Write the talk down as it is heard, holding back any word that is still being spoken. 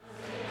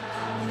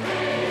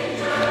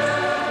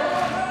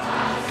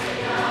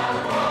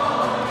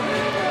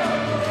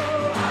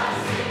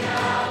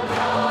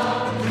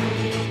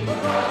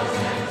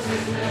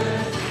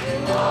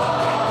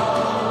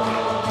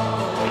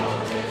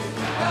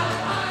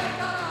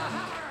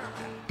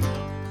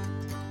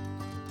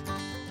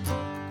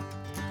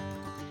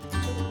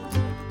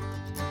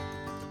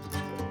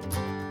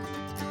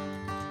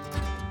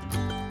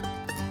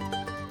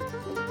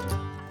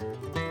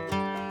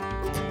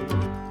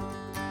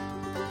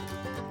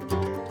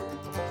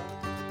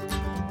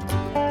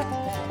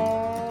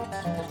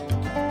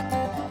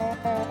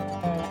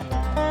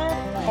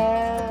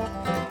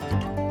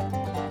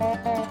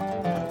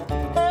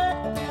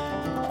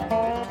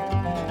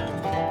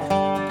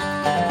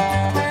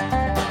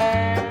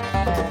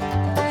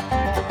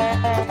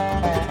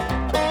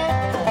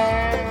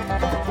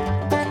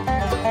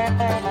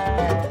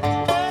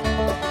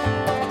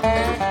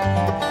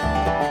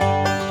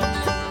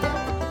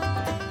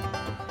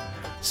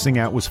Sing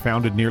Out was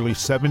founded nearly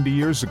 70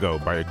 years ago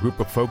by a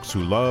group of folks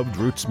who loved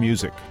roots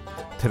music.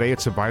 Today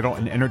it's a vital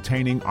and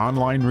entertaining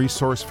online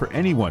resource for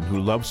anyone who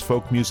loves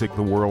folk music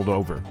the world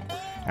over.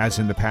 As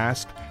in the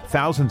past,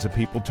 thousands of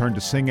people turn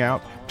to Sing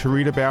Out to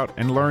read about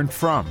and learn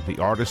from the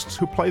artists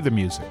who play the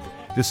music.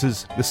 This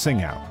is the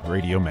Sing Out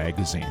Radio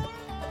Magazine.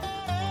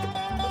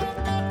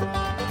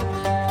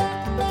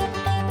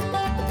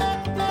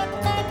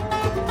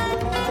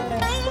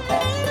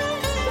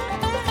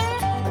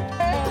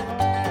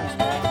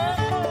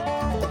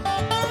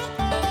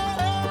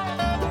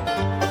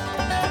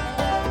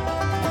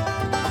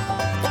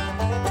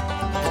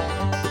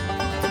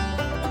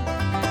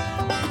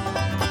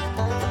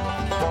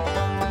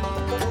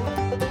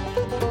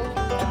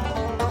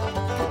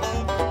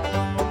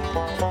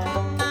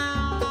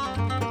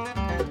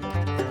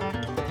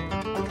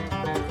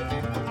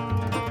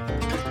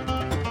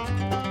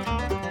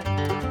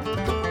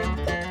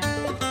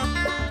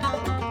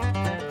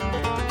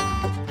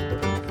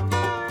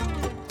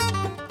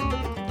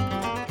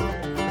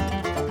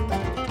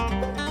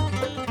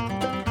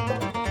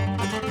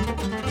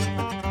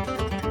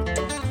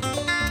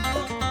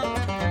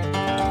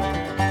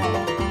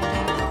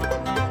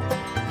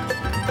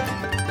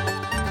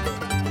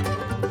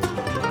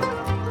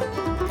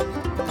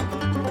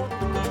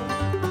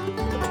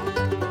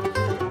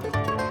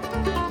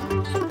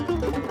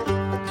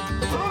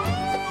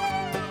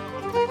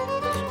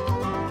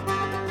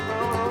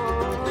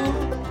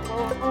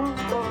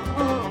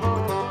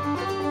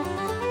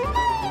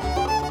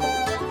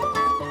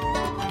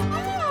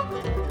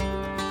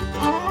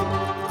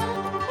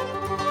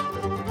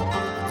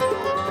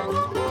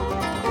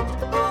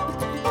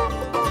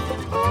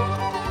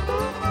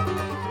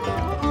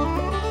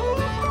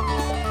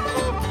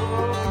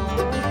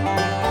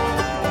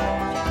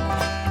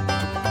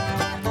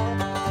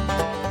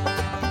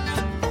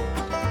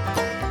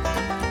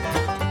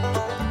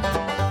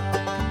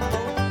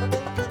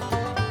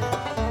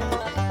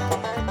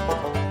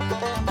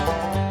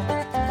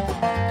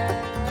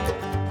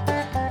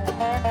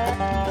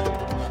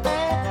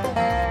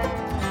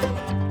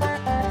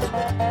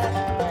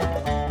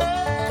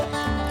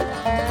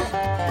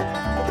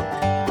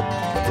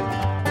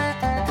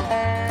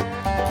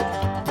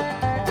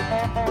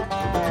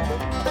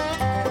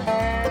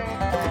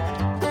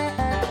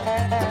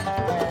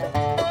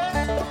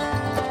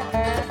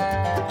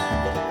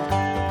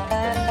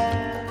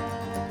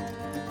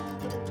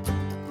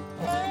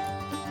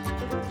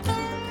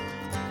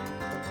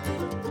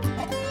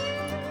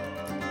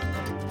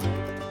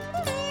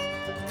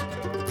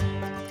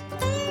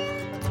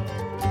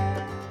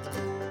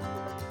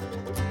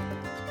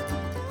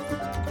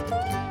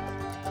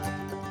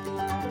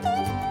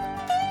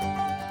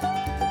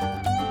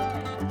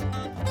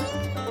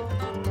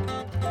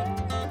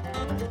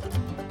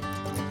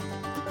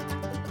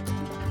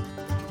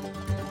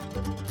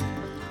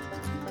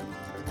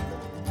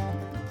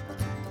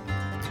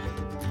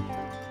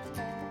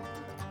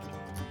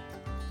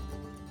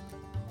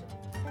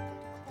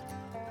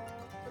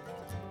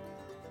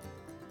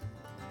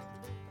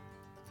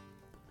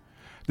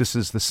 This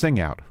is the Sing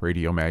Out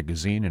Radio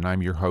Magazine, and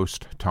I'm your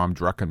host, Tom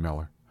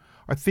Druckenmiller.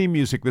 Our theme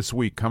music this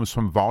week comes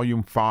from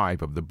Volume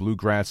 5 of the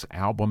Bluegrass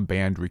Album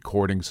Band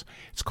recordings.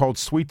 It's called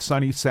Sweet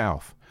Sunny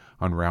South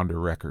on Rounder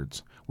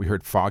Records. We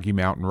heard Foggy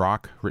Mountain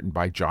Rock, written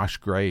by Josh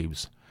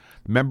Graves.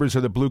 The members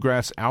of the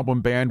Bluegrass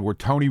Album Band were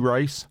Tony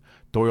Rice,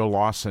 Doyle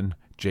Lawson,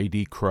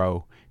 J.D.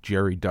 Crowe,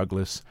 Jerry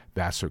Douglas,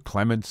 Vassar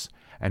Clements,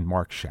 and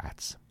Mark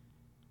Schatz.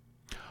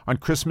 On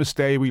Christmas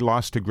Day, we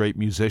lost a great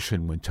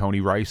musician when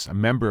Tony Rice, a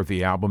member of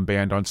the album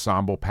band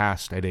ensemble,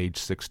 passed at age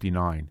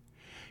 69.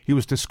 He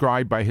was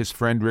described by his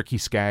friend Ricky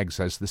Skaggs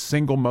as the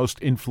single most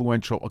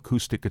influential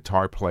acoustic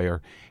guitar player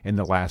in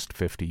the last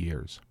 50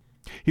 years.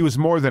 He was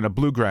more than a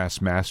bluegrass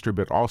master,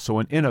 but also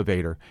an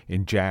innovator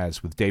in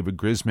jazz with David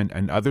Grisman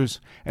and others,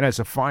 and as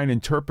a fine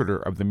interpreter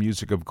of the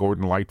music of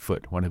Gordon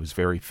Lightfoot, one of his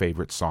very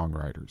favorite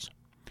songwriters.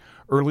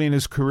 Early in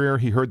his career,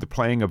 he heard the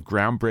playing of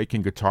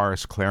groundbreaking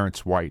guitarist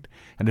Clarence White,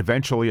 and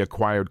eventually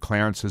acquired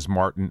Clarence's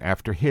Martin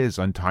after his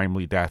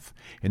untimely death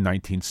in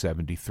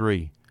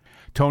 1973.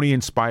 Tony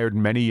inspired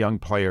many young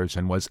players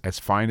and was as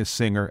fine a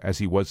singer as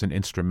he was an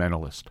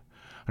instrumentalist.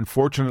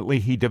 Unfortunately,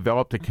 he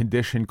developed a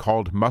condition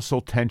called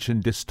muscle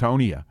tension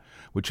dystonia,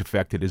 which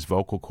affected his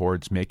vocal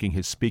cords, making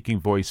his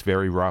speaking voice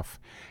very rough,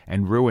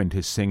 and ruined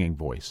his singing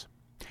voice.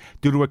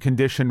 Due to a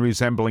condition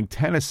resembling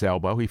tennis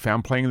elbow, he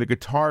found playing the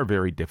guitar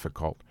very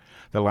difficult.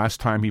 The last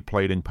time he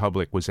played in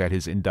public was at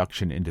his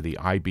induction into the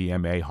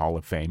IBMA Hall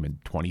of Fame in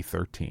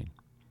 2013.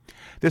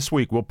 This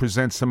week, we'll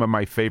present some of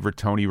my favorite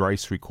Tony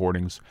Rice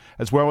recordings,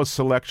 as well as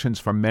selections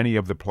from many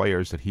of the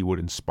players that he would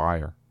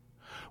inspire.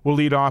 We'll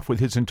lead off with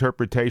his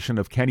interpretation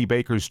of Kenny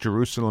Baker's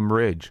Jerusalem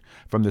Ridge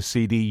from the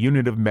CD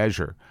Unit of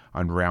Measure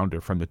on Rounder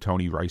from the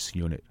Tony Rice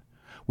Unit.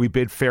 We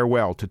bid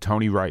farewell to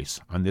Tony Rice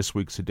on this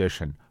week's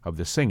edition of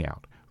the Sing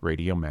Out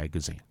Radio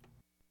Magazine.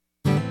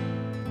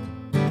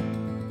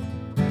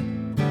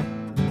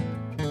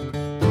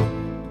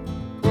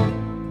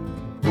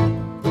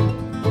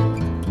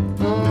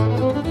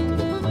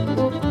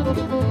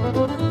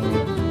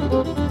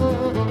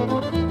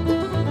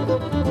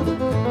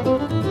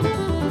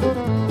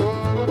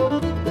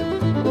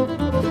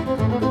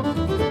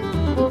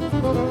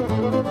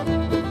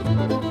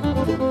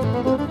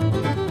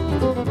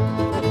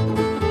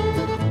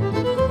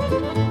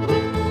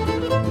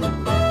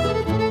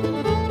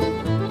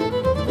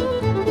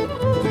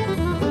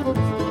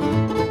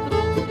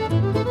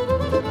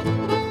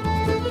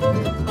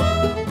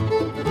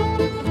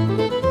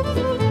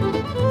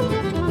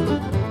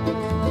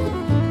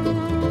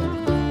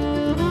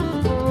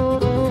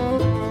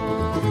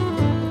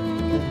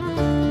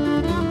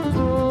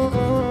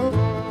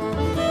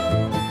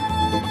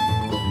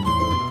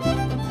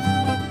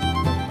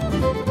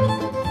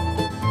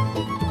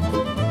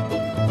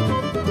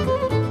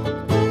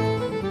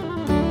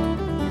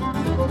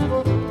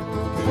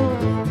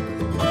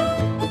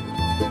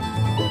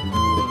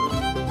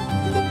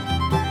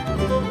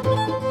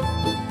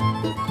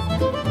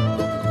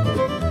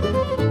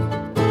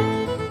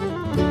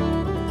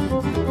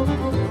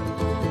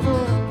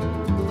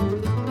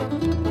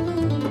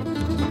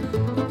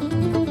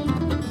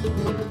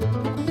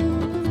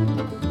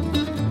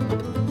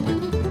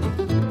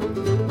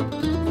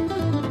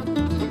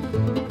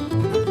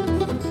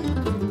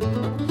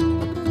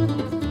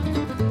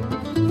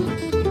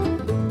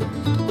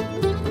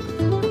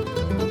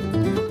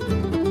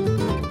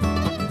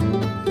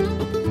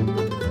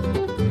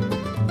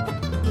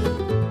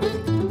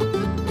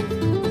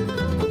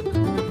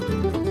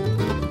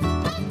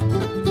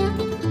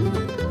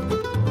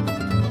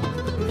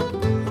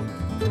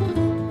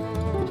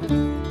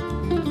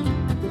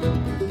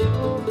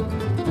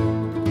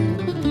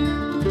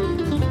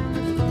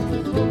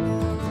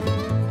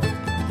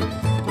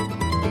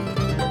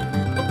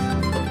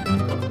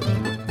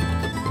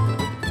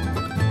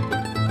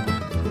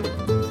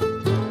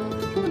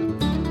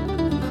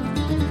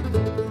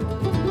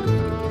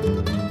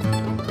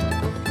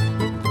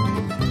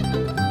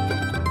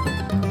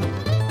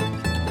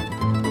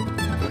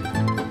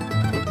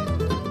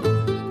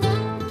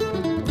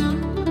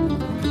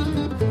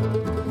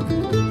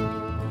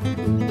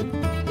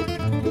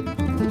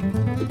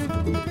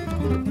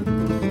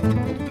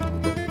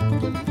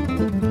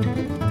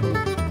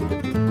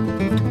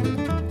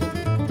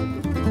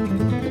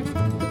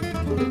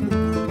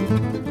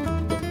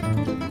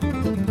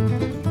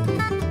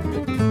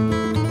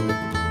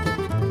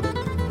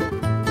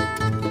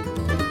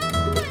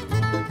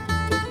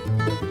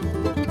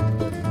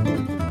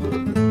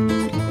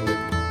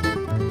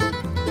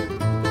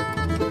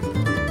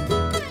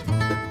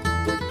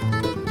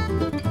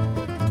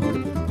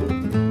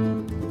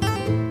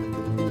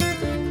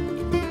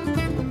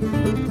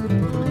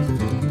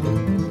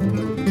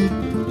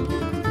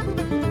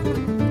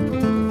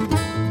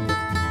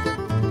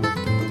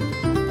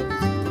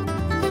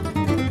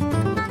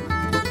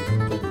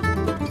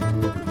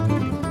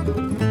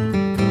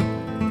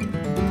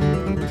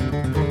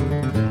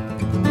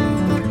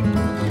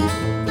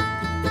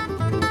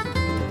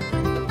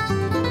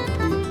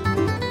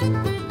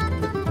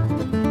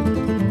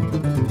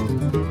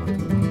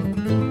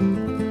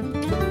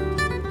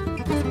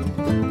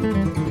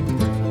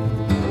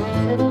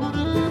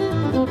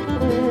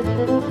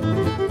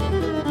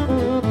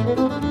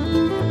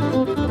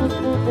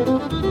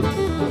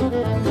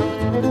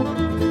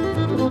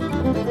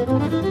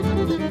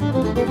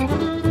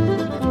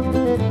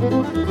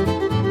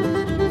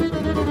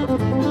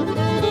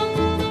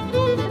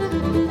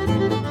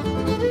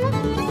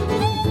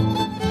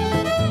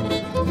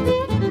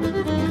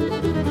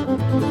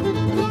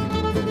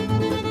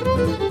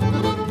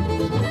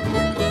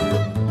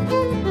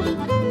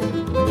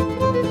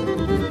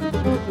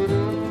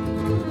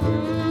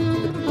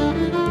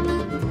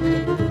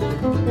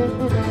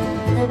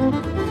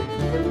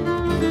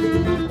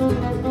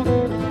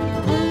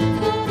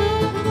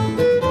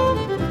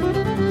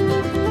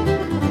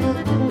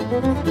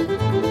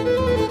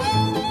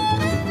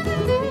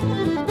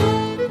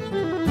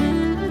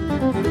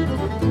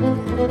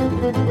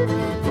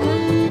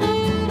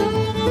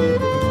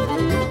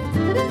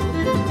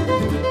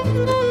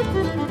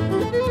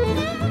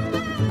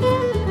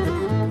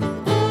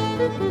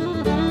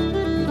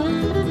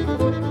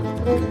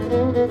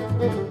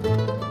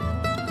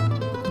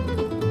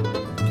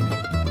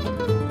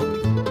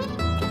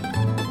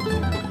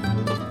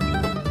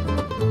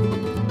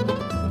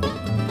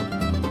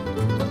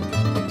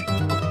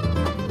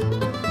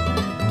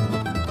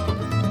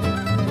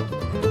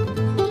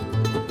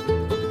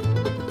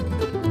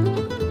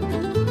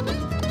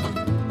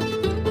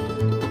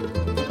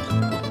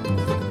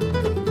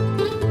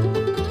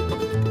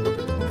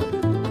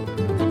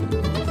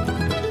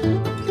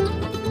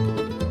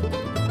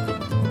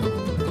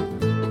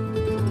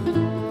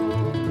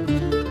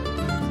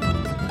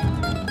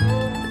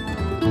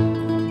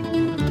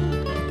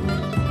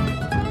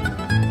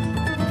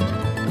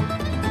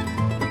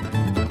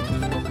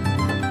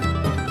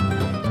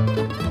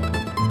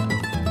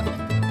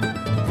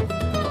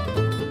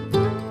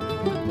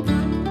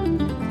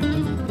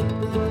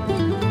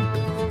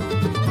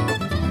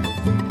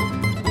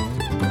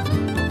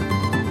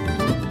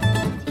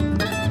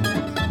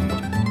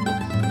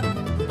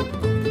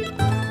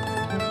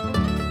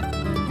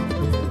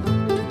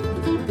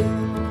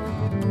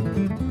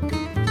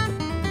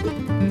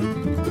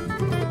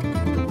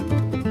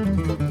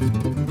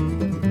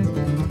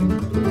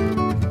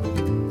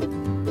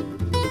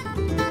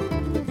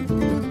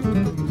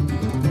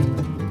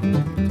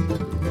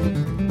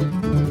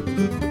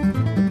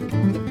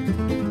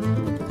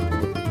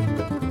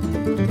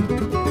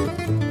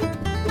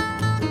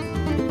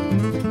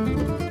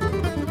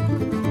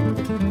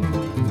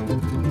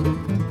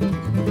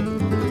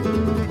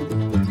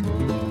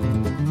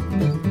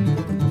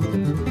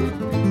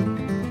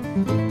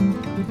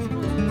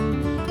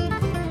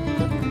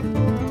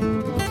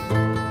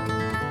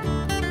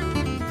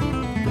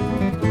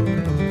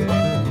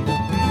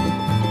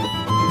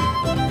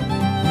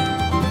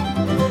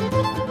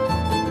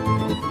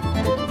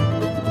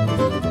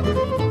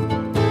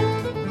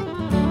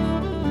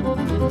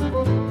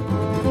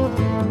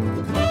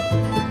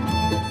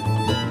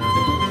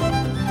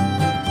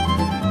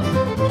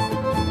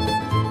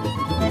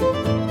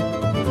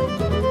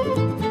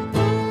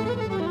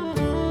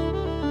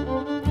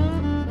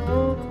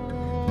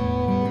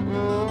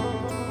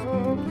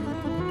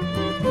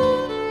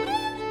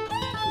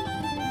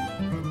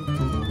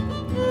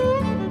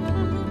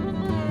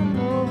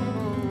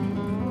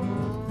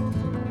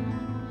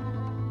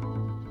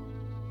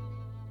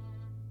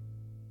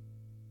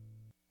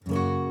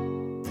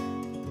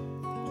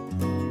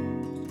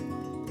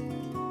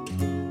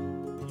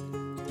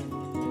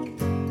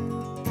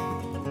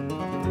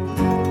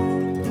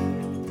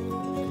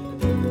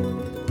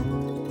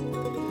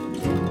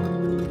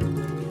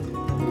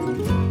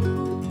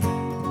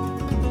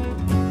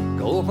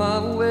 my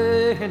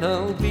way and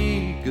I'll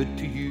be good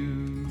to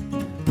you.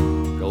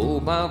 Go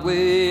my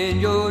way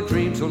and your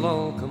dreams will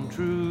all come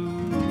true.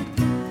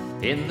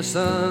 In the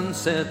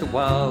sunset the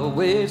wild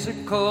waves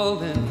are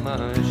calling,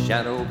 my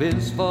shadow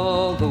is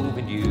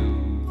following you.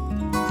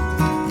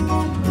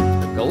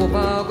 Go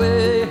my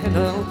way and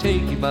I'll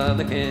take you by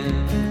the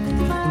hand.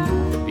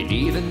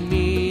 Believe in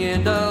me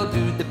and I'll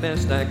do the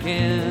best I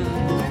can.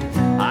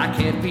 I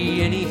can't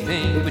be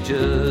anything but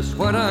just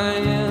what I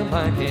am.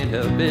 I can't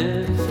help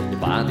it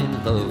if I'm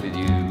in love with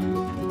you.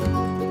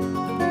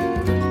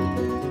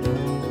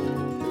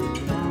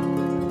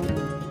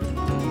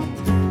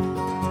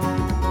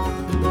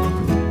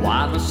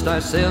 Why must I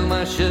sail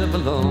my ship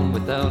alone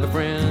without a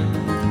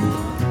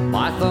friend?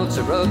 My thoughts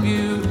are of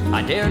you,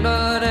 I dare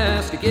not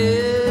ask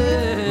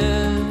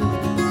again.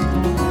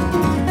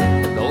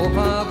 Go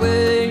my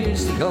way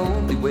is the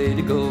only way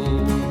to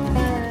go.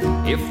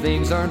 If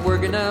things aren't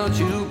working out,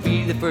 you'll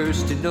be the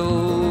first to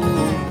know.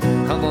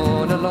 Come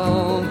on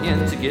along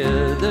and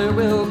together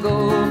we'll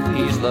go.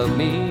 Please love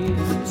me,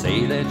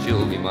 say that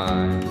you'll be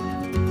mine.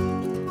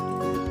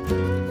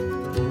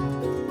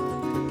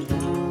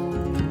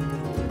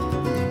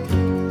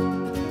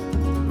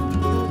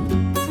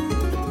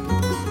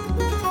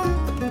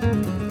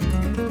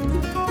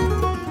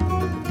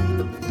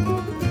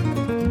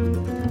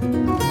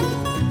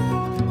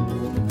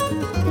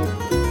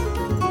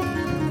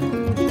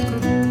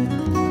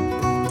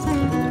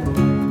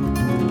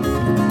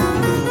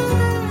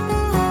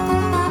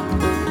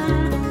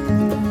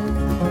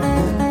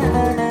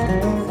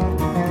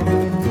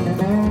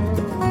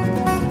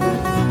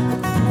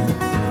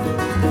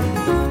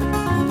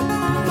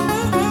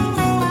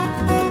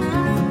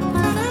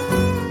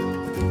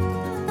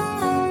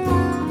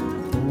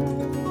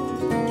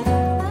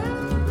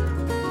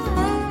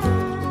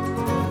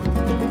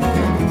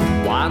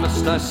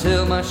 I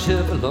sail my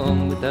ship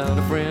along without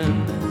a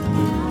friend.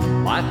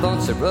 My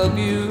thoughts are of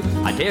you,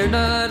 I dare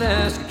not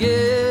ask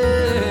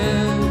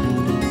again.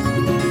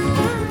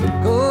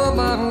 Go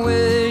my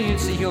way,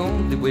 it's the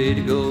only way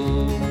to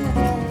go.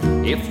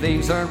 If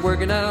things aren't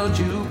working out,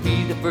 you'll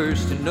be the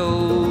first to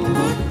know.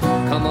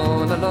 Come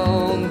on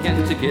along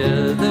and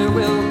together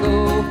we'll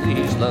go.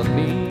 Please love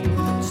me,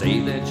 say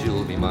that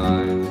you'll be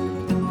mine.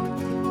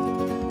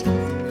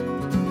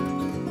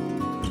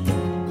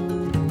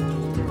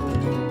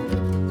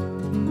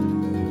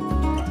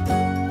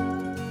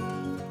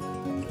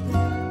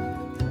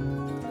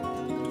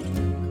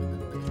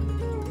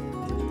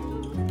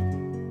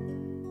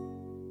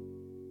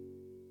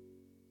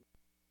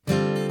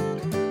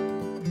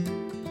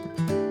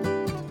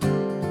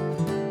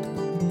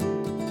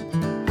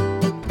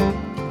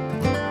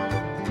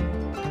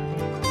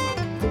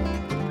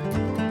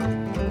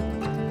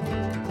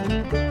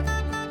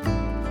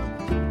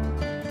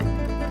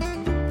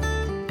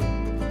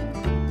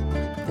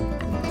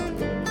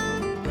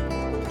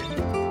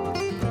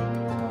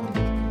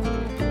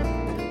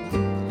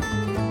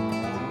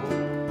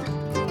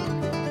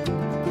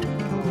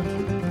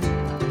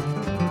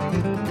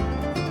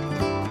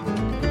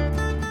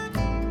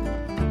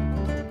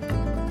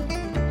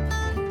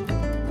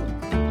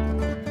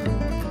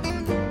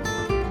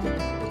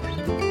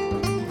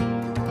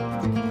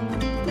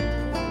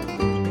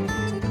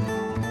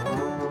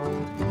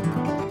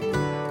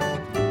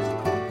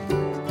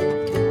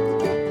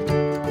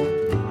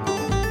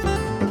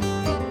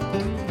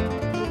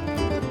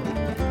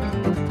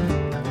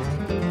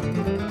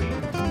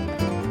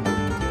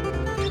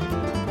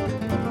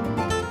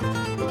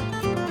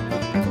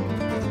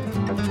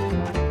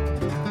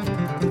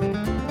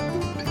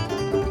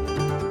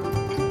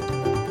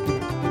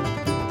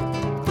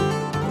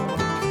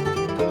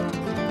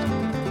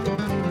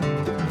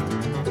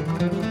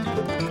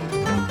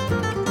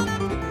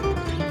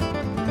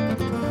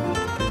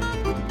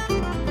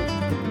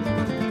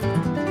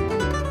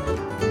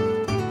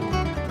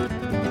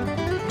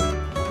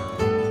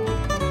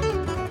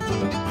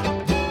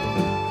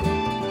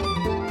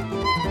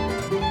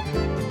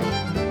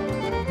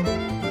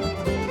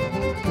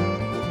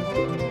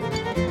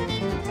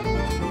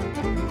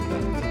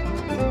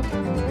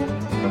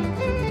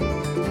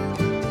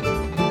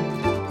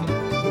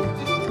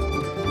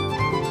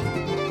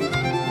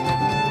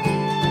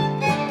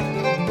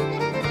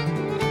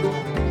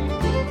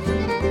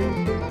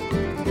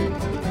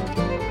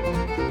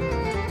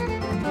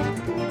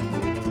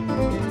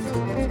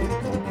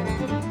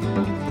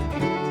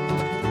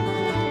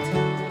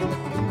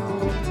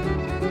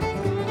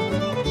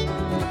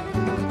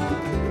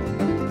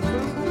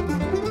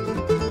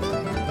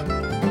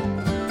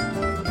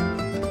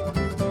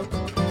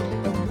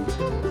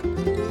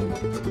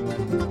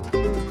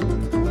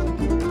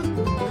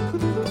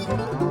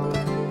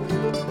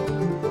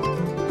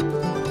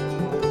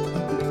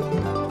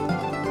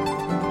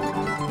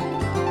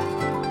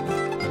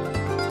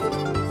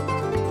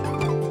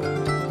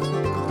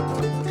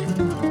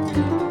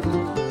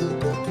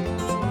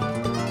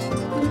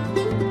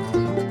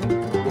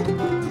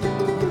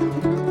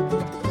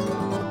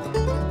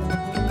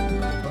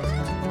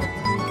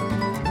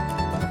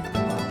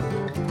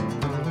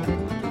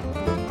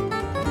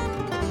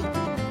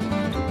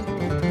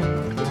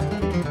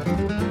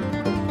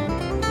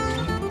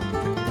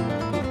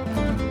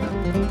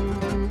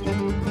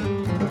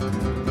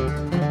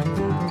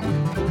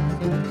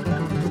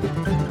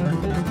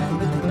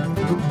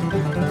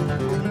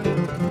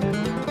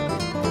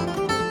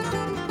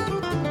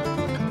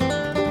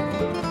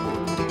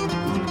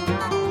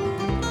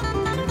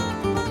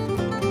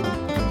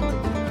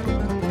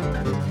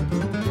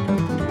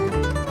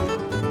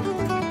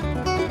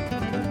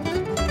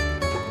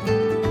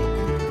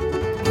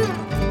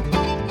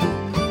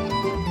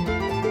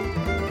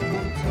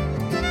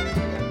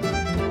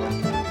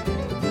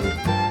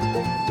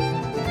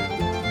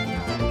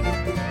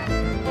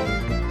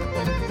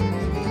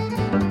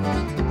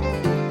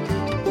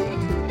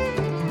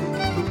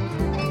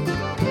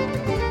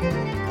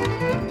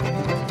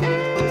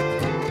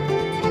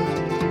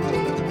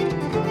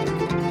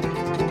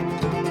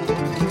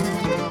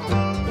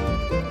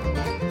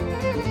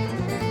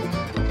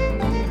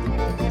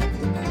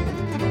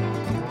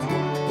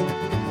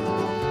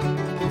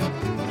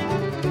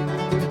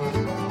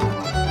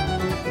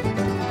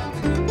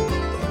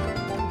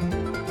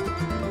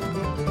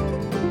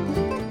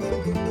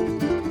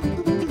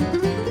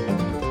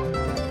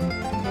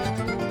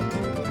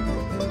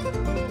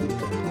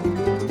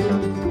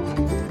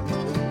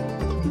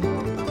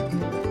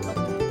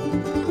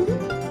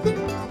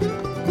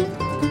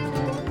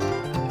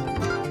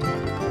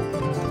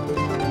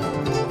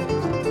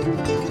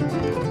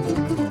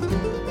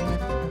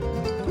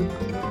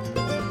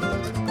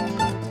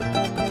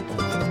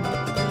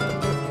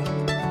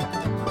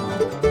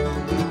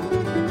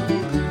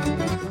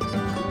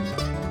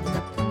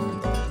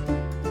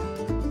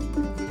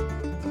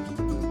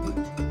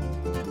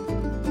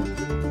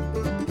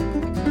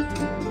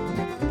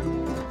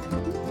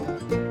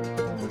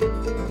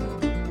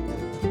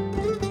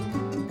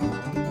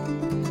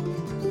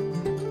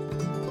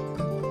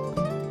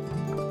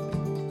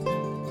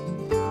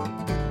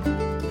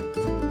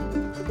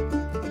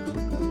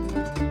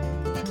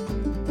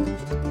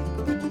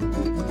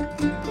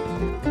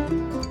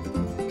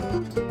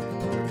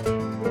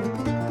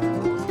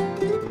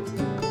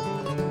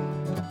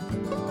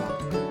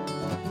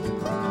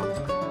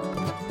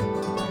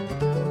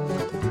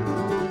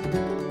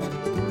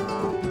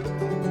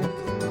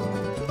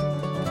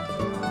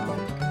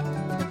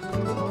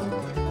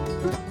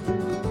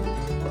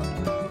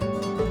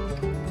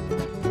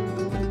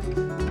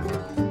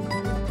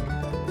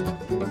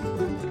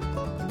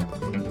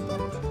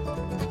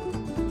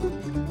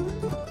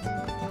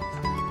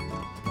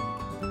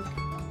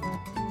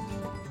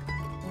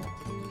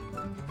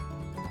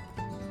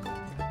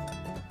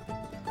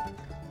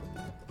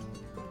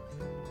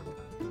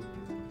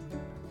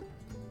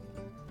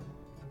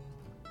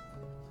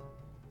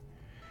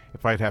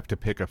 If I'd have to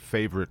pick a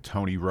favorite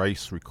Tony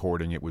Rice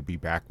recording, it would be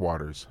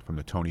Backwaters from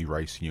the Tony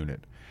Rice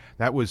Unit.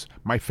 That was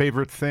My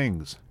Favorite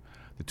Things,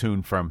 the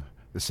tune from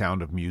The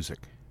Sound of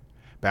Music.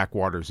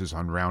 Backwaters is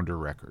on Rounder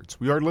Records.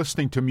 We are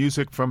listening to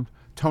music from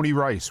Tony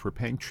Rice. We're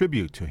paying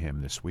tribute to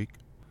him this week.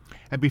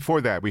 And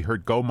before that, we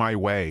heard Go My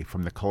Way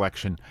from the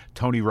collection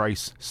Tony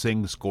Rice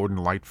Sings Gordon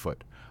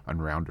Lightfoot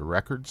on Rounder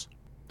Records.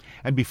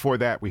 And before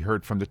that, we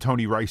heard from the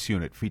Tony Rice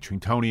Unit, featuring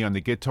Tony on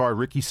the guitar,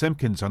 Ricky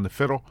Simpkins on the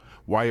fiddle,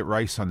 Wyatt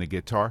Rice on the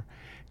guitar,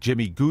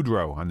 Jimmy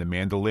Goudreau on the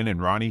mandolin,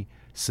 and Ronnie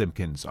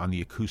Simpkins on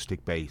the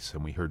acoustic bass.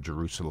 And we heard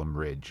Jerusalem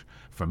Ridge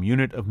from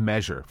Unit of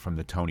Measure from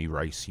the Tony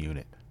Rice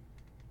Unit.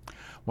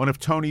 One of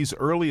Tony's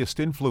earliest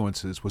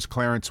influences was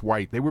Clarence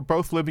White. They were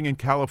both living in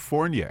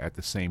California at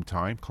the same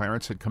time.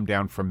 Clarence had come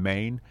down from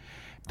Maine.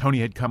 Tony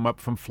had come up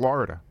from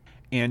Florida.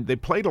 And they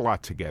played a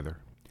lot together.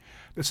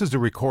 This is a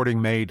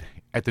recording made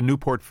at the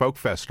Newport Folk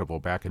Festival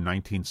back in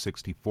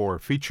 1964,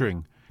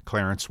 featuring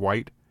Clarence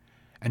White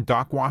and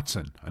Doc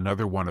Watson,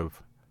 another one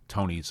of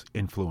Tony's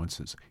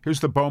influences. Here's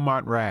the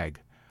Beaumont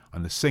Rag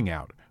on the Sing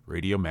Out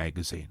Radio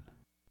Magazine.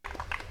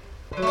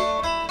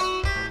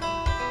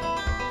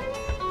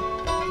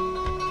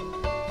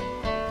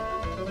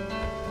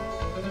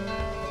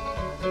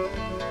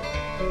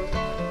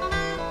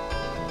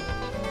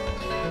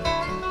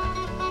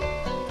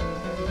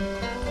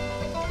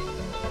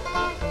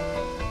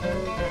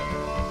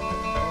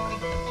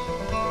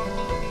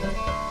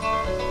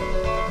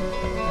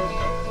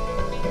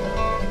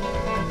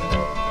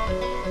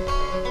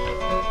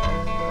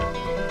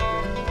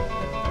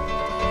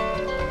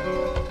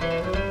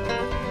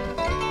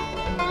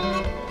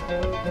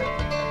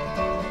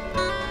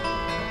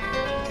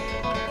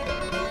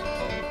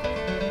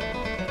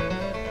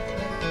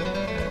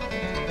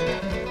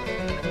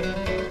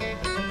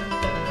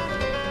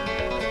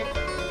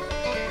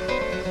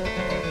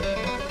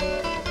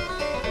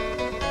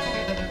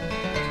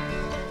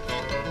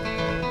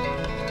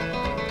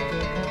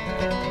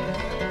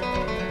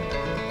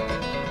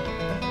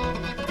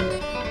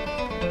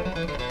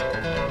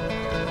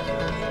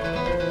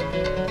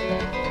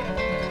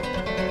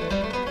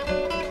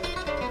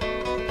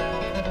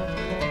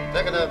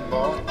 Look at that,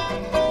 boy.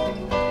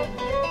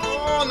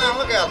 Oh, now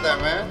look out there,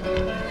 man.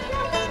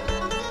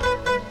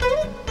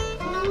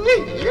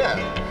 Yeah.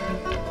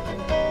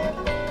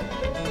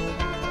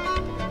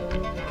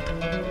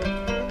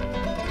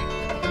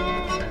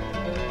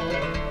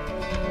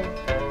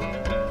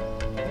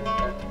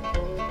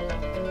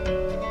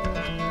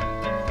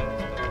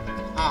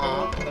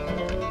 Oh,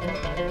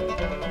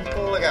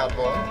 look out,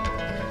 boy.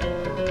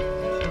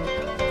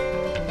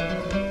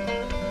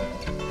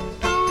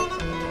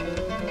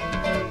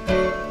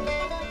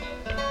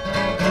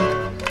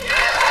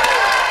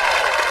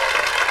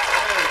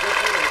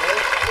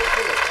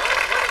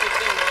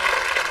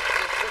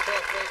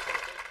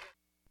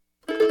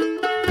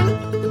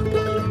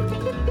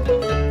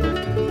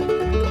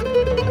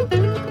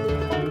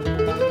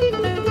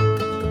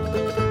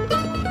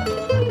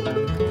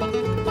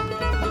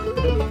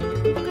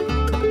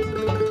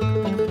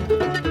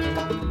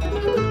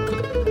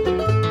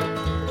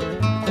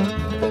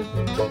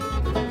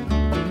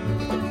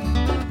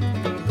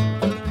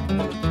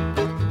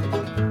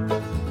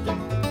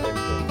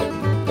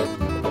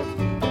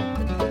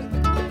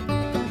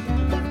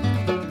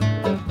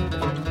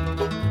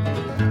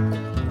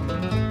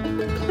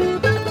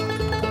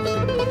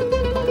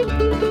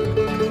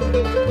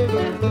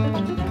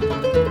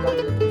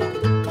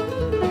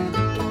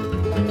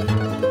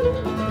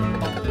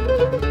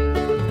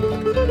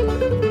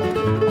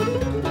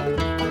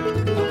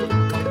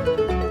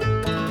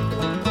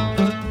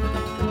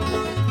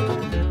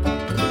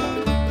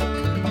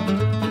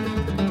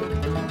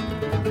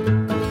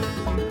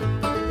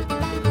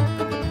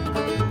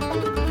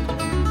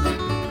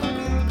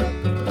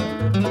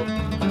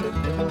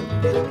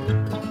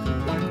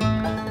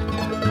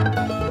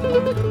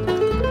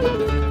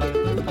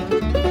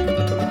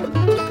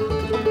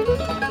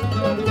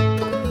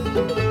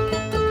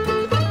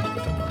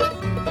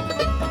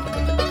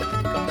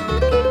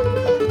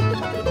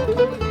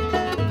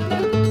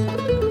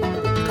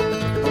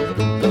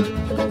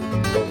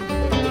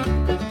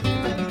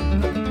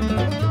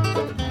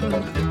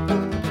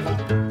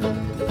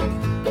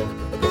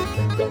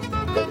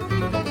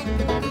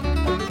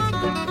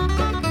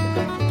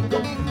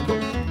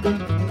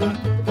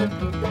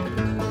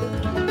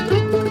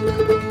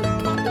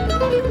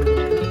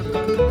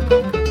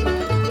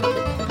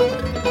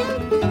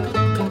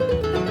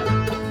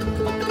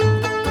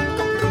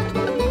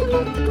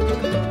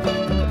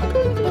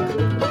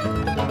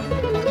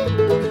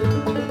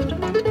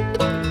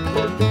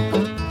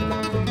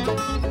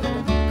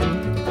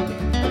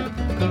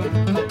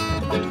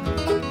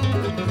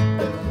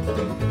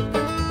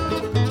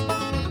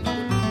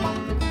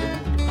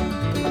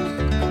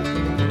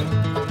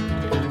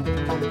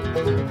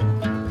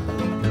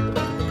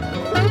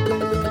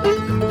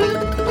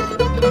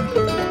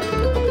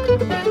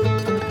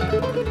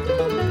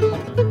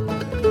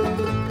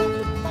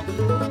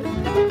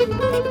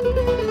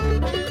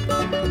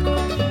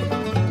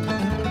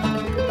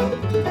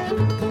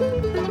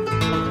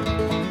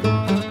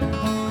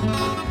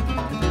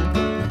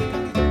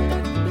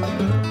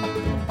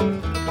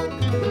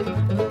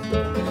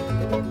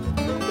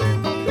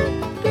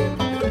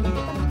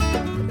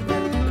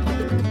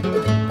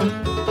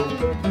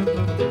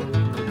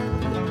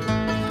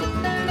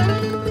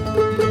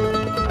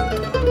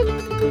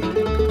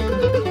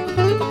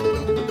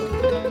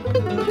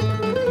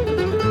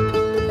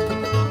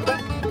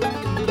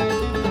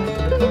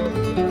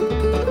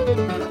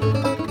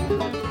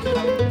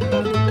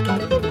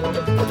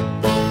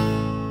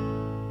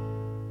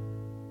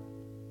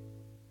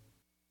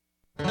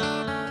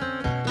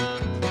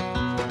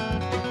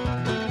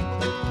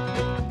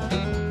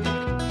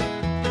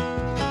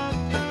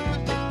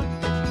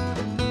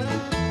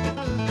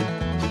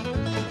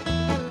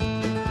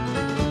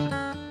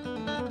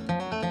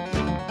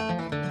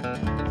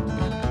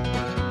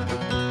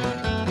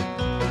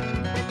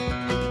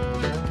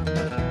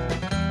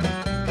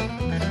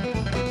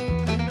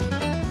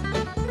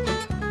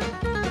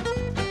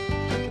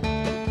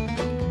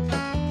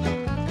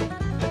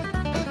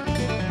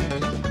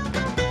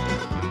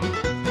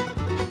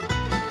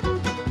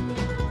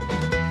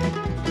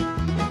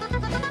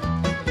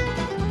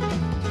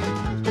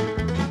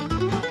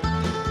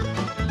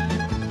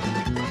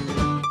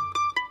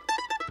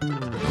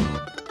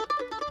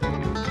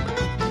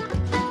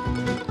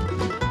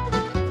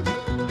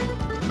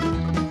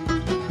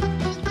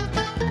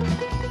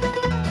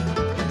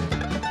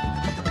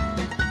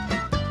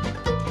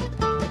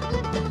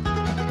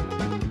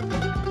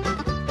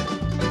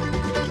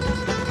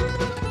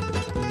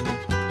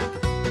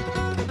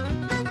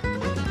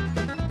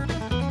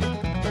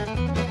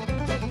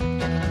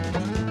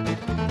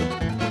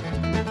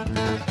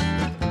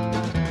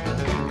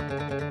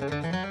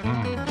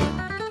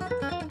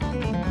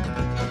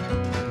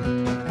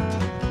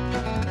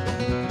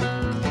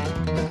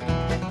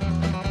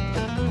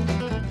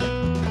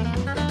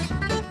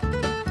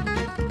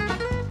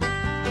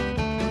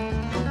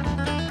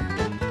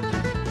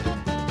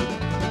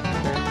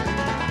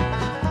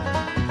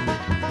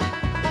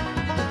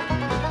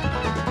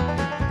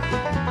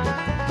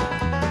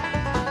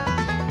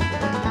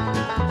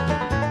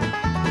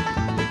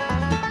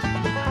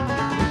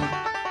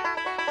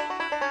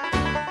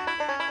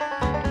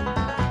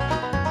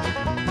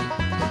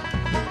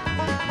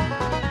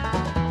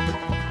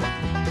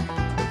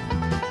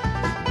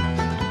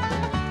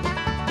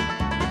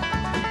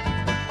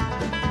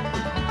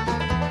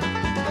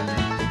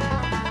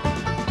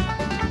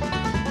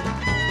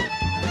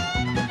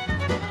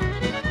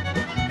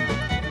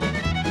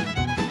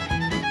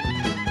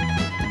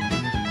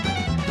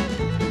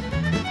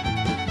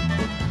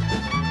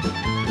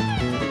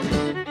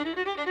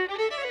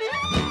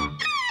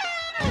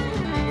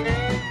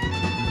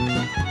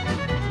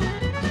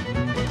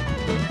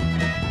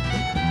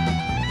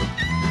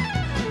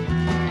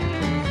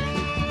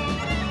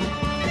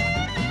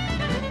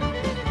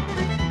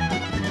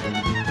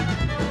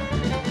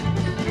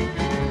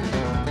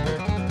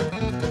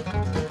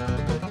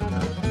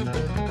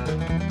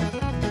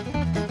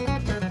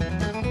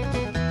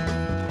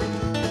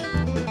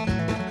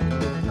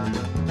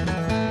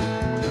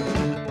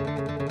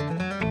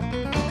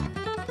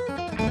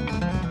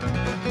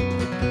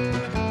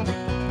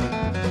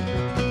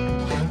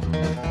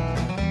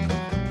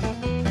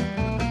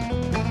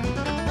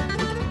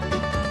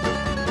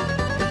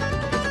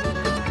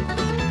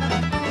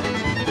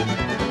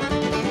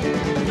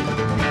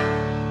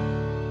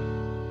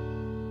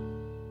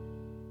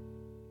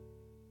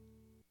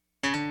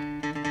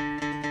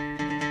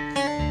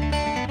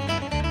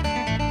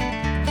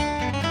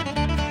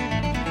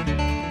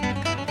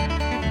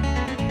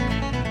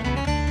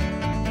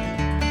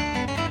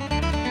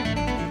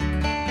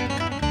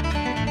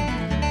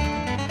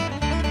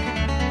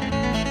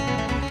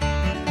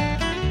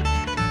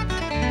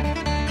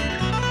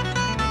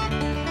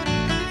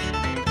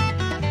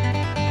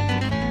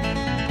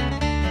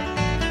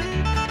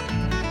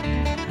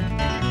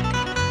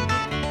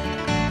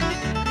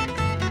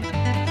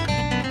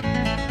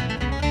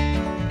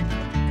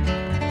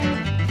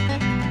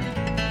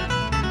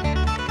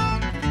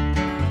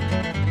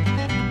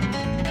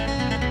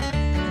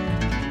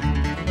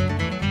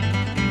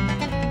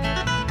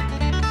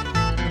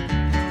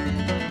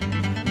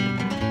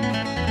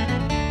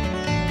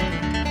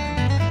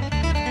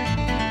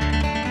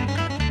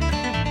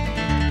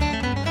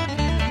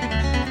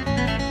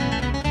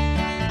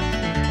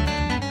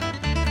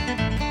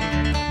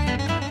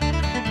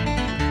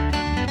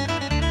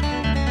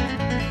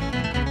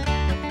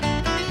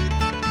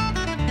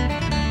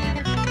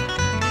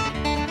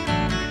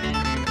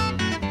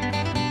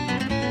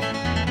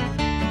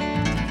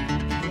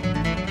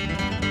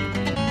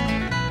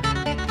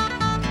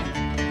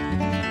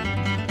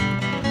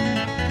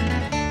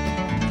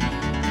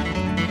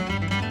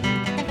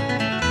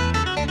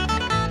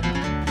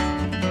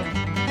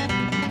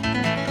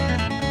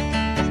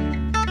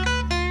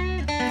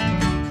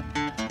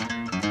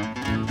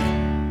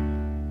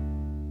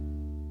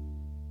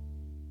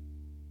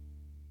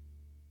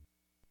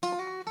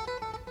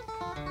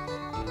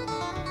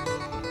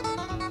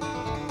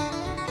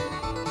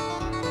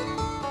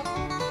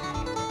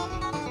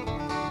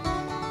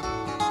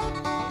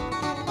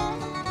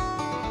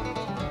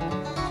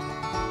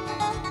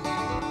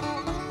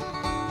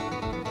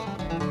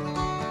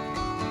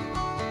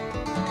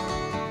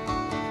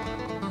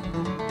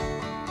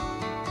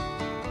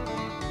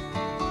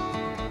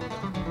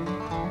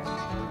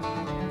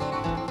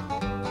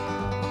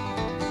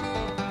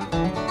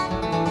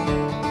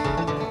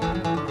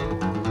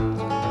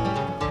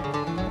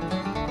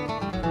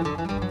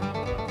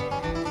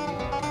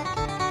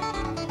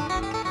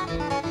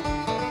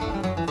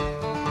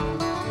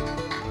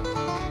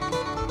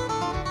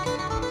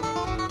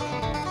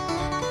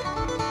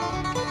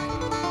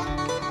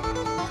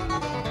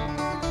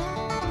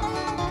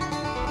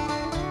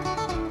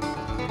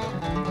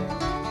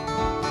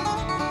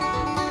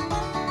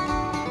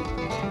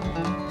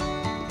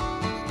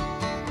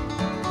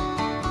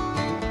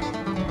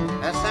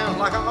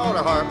 like an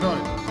altar harp, don't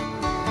it?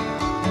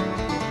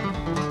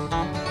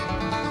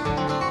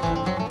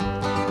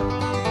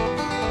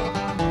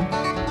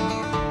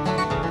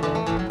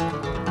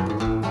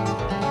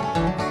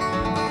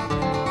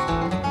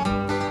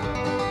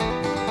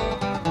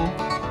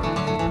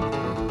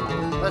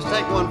 Let's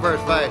take one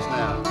verse fast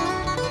now.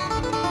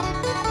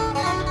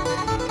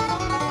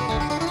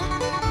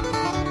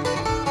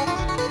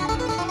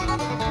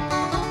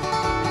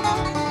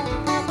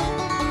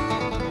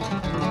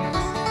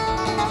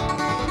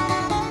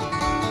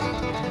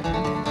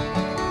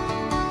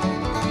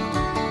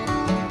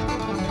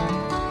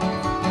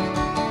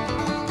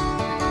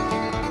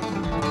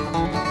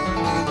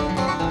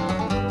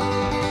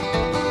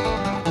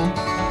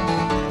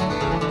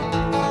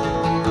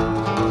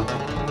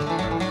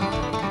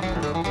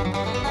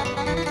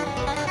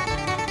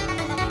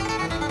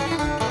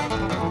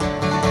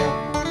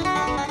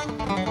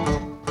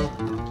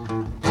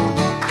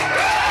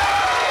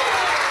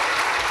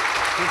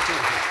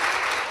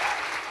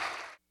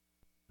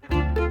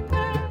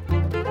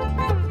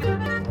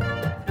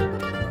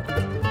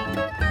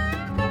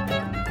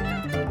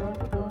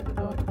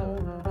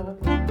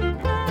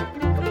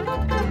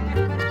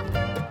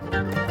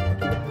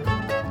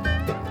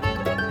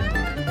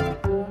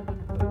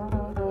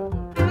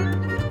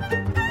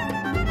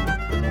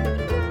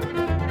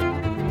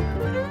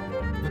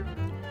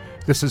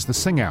 This is the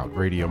Sing Out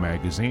radio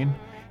magazine.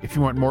 If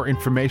you want more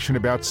information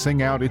about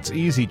Sing Out, it's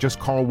easy. Just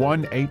call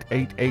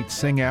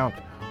 1-888-SING-OUT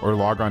or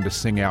log on to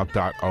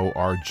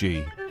singout.org.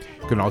 You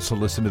can also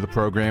listen to the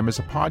program as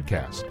a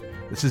podcast.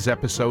 This is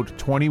episode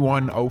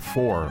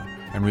 2104.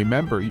 And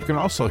remember, you can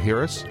also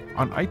hear us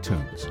on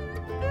iTunes.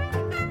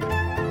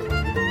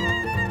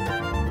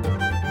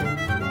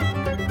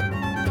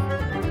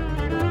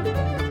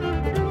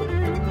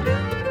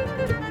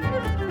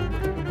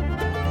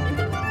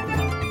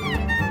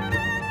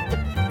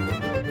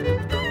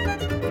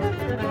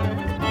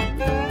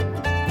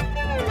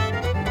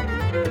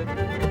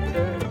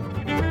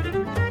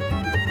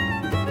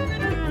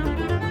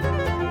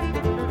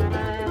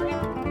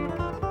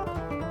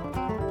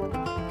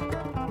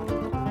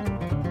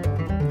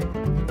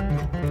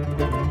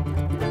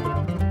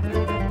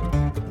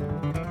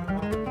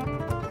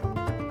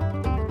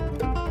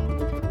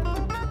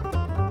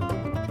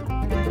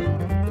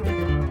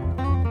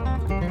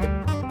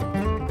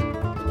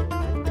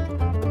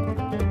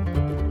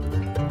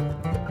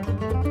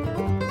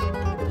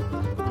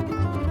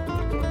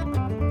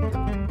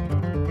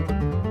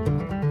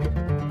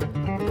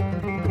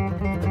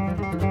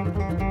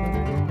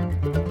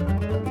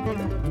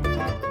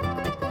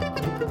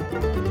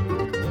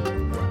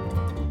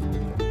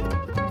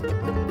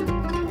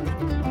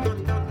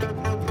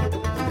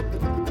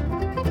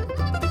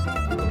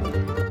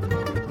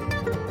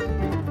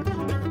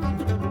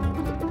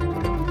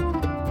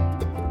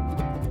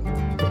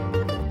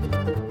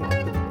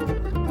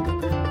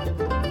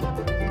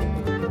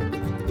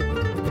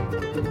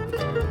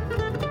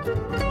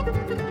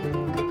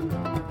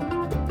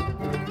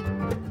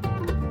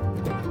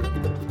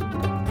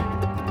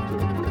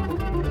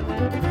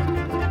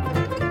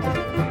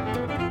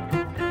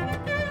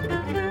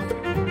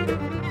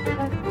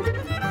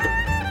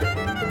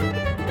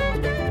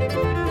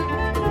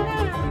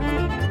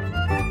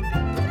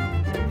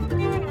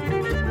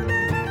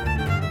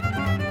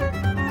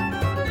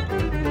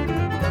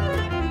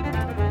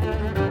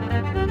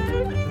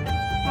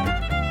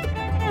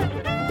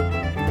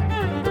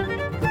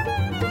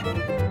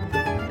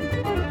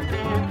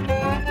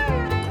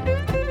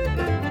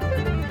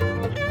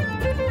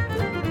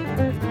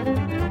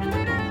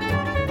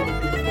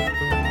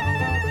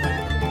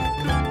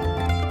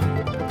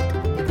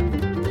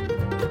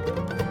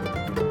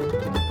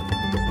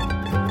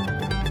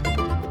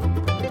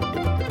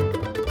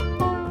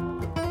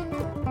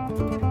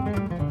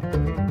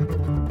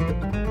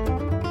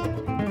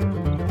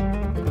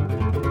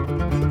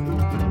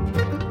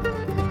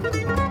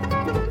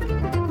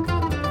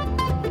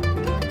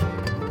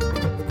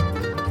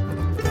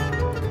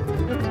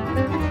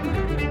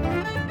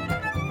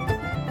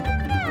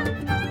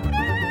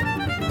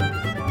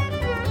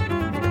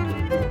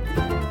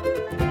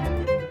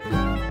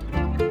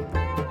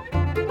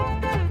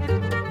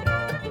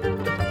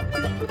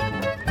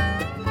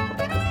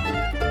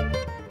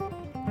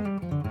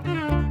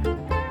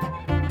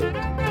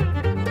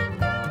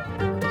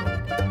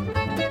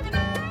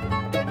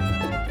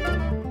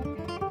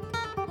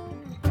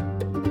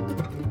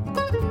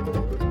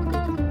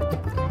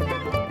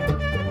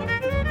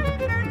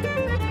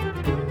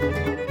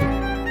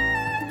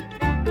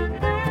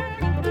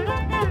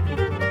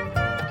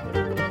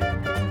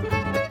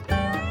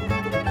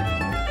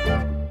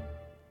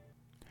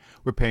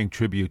 We're paying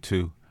tribute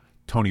to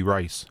Tony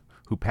Rice,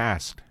 who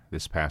passed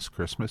this past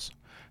Christmas.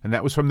 And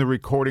that was from the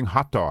recording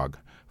Hot Dog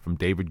from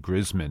David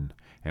Grisman.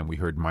 And we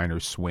heard Minor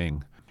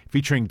Swing,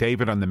 featuring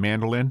David on the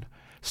mandolin,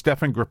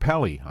 Stefan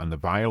Grappelli on the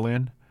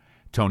violin,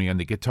 Tony on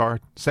the guitar.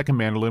 Second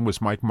mandolin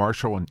was Mike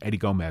Marshall, and Eddie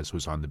Gomez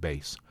was on the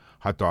bass.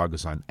 Hot Dog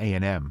is on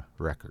A&M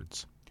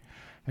Records.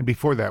 And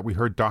before that, we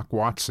heard Doc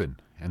Watson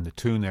and the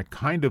tune that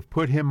kind of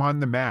put him on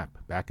the map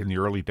back in the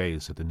early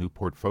days at the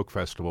Newport Folk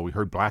Festival. We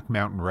heard Black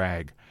Mountain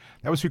Rag.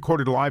 That was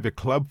recorded live at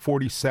Club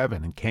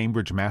 47 in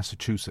Cambridge,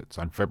 Massachusetts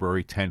on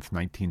February 10th,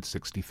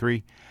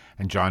 1963,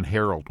 and John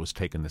Harold was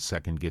taking the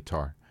second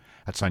guitar.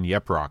 That's on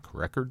Yep Rock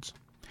Records.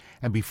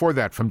 And before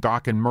that, from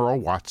Doc and Merle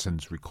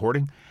Watson's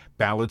recording,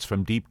 Ballads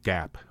from Deep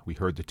Gap, we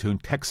heard the tune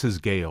Texas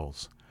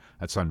Gales.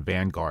 That's on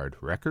Vanguard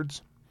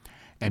Records.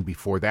 And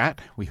before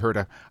that, we heard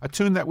a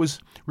tune that was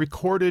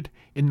recorded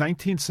in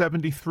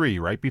 1973,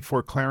 right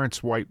before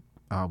Clarence White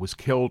was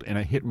killed in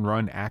a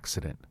hit-and-run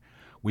accident.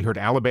 We heard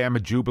Alabama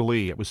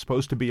Jubilee. It was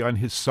supposed to be on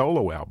his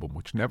solo album,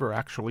 which never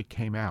actually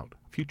came out.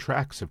 A few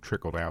tracks have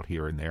trickled out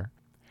here and there.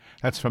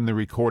 That's from the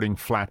recording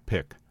Flat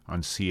Pick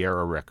on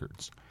Sierra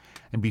Records.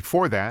 And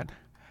before that,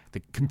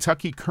 the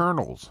Kentucky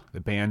Colonels,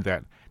 the band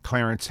that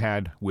Clarence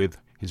had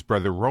with his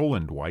brother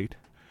Roland White.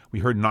 We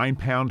heard 9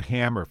 Pound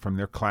Hammer from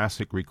their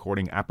classic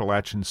recording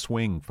Appalachian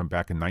Swing from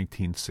back in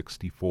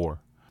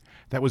 1964.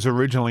 That was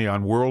originally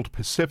on World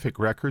Pacific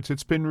Records.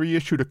 It's been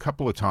reissued a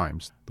couple of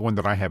times. The one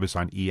that I have is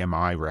on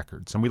EMI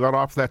Records. And we let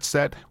off that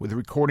set with a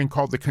recording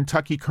called The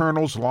Kentucky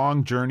Colonels'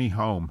 Long Journey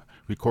Home,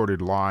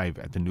 recorded live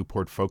at the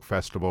Newport Folk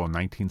Festival in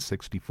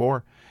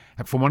 1964.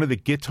 And from one of the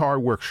guitar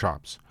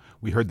workshops,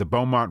 we heard the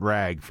Beaumont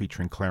Rag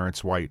featuring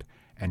Clarence White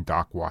and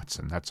Doc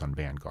Watson. That's on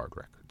Vanguard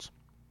Records.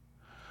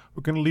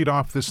 We're going to lead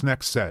off this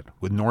next set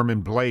with Norman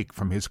Blake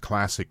from his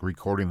classic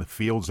recording The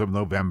Fields of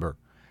November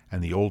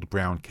and The Old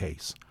Brown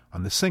Case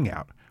on the Sing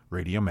Out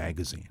Radio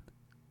Magazine.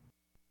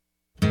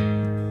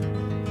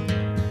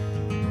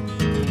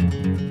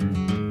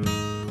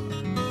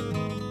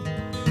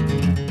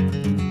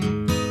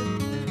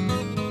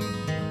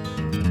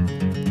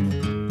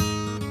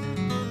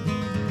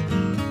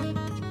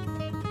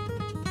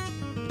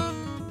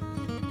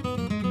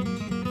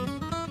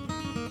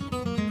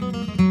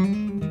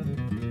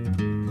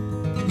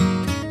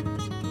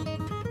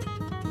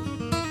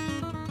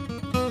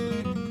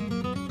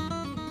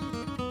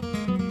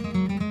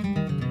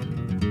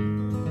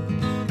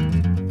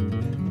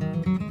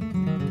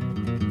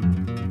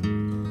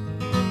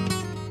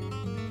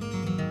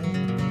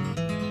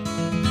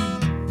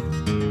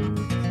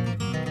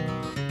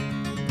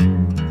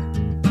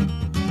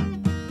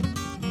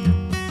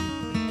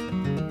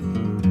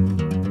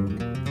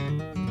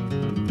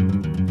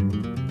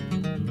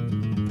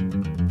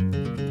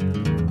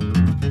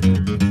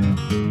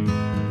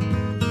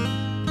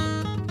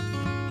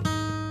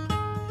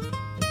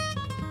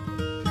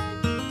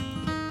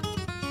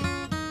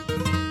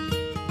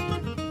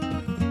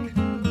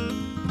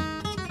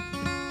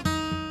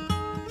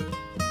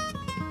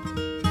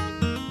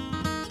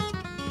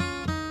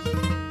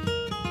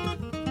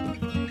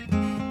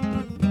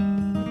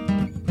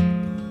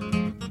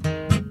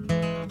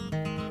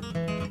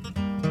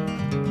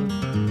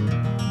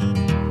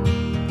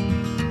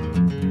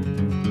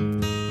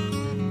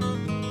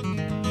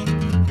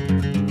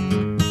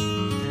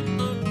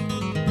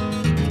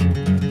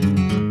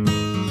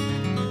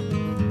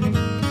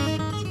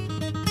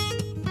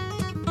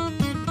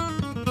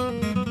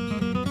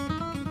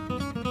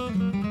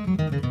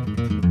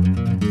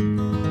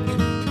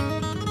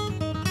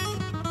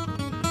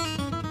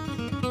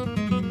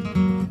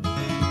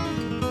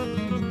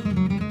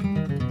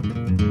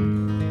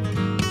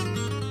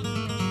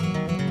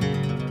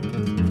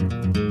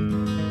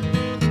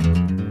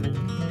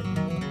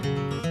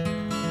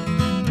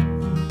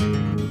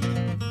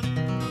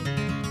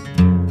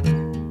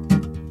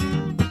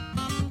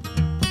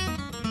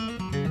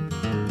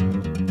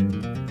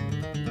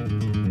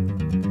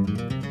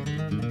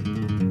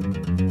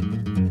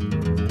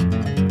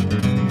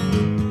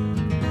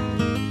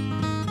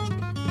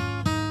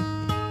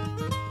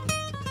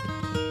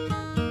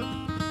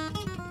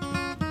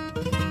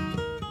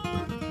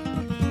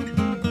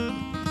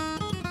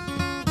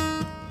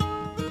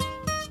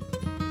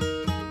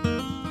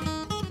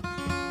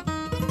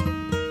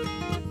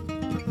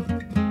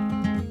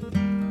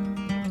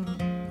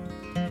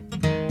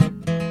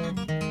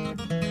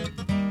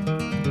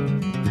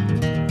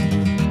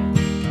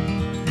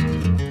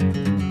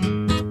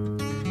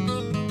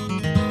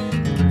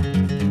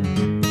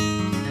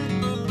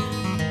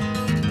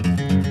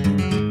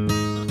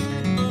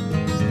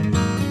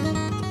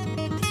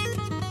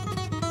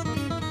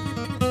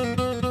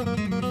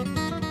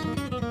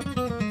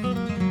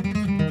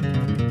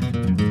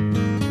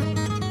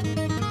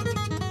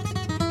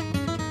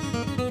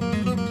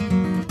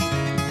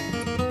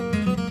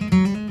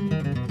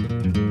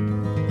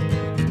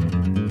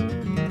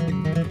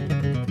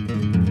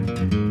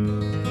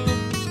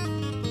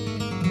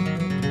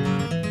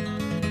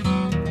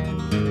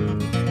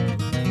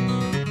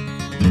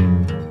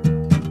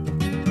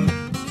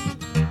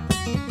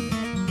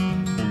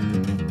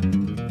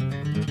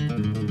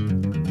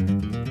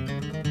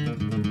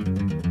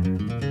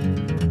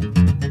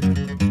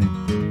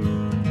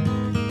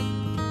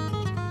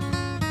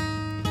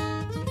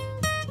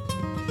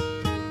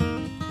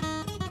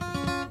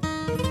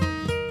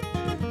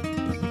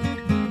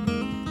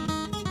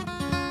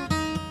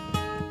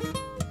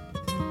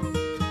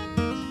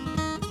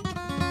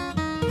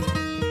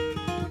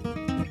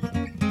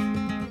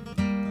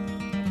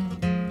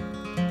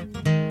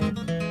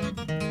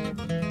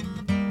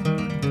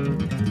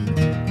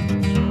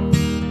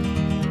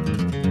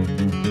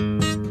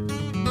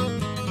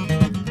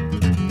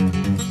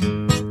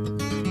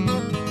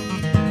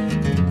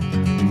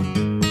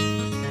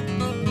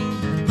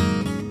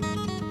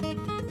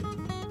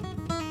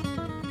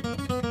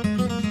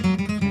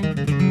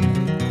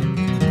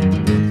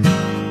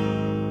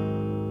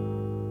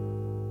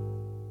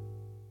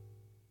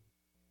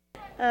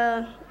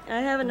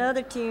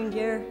 another tune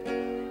here.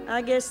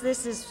 I guess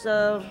this is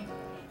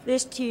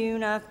this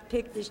tune. I've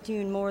picked this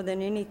tune more than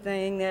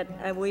anything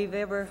that we've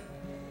ever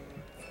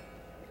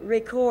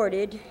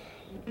recorded.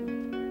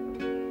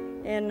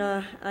 And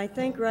I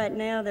think right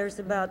now there's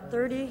about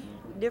 30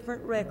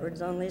 different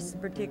records on this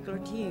particular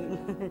tune.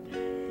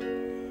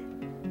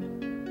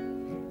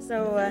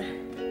 So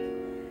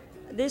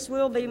this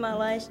will be my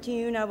last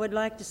tune. I would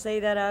like to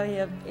say that I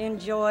have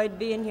enjoyed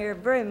being here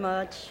very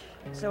much.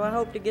 So I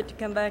hope to get to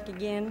come back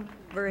again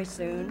very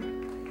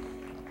soon.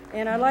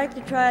 And I'd like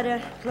to try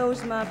to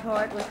close my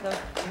part with the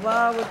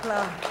Wildwood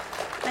Flower.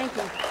 Thank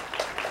you.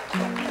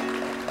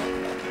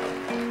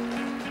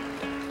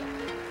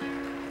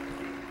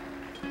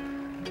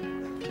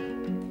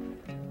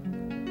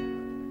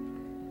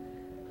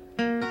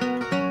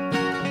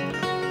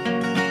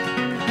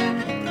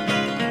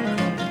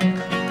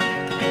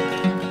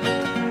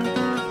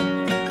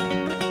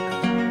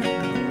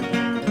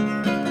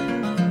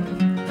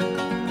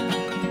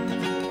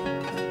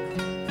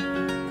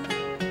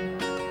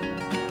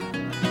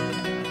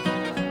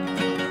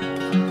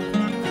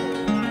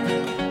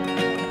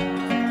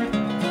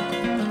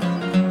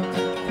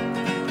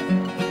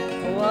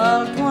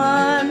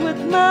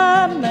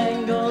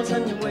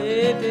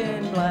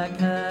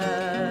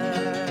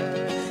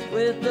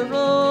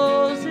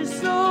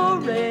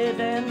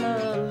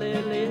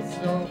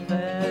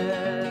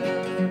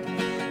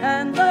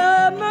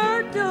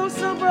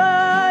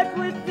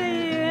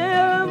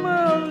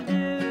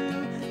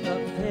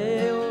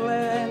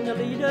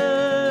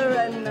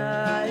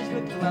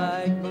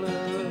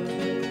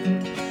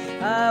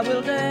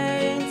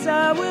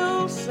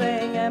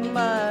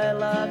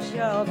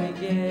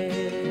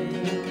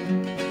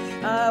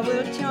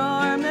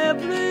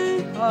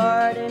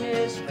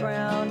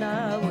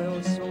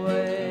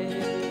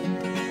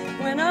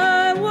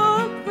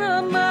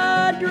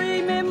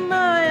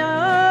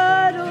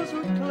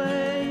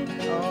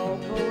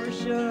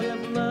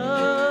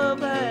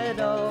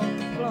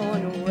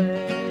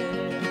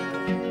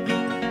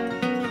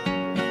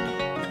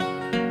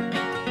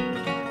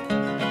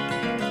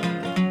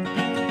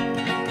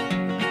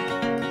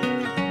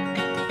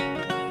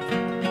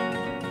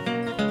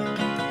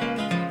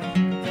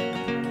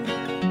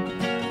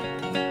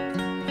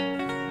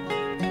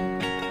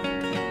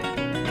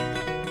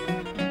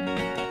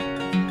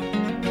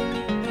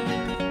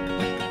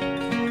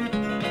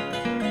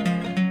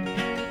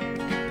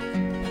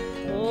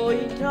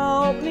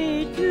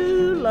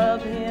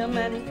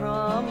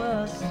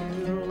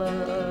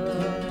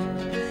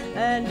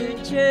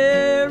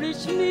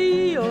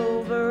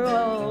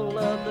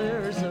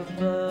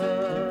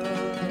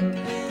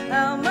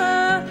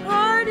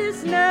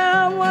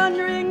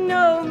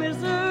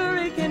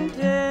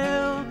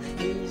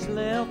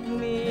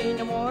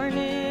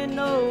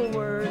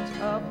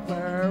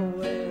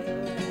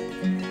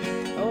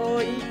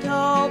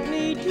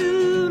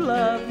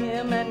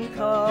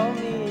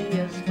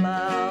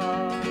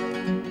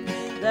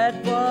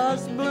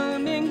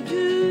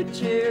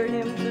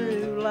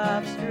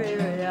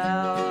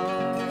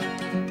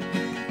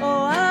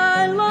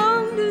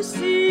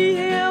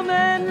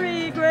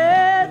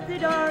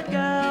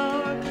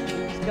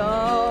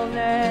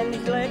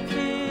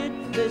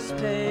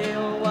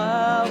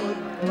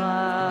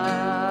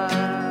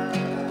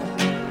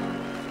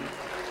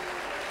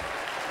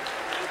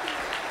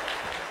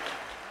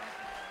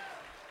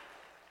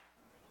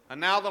 And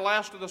now the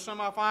last of the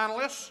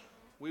semifinalists.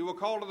 We will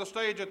call to the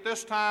stage at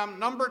this time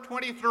number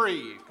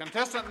 23,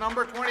 contestant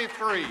number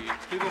 23,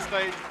 to the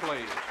stage,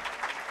 please.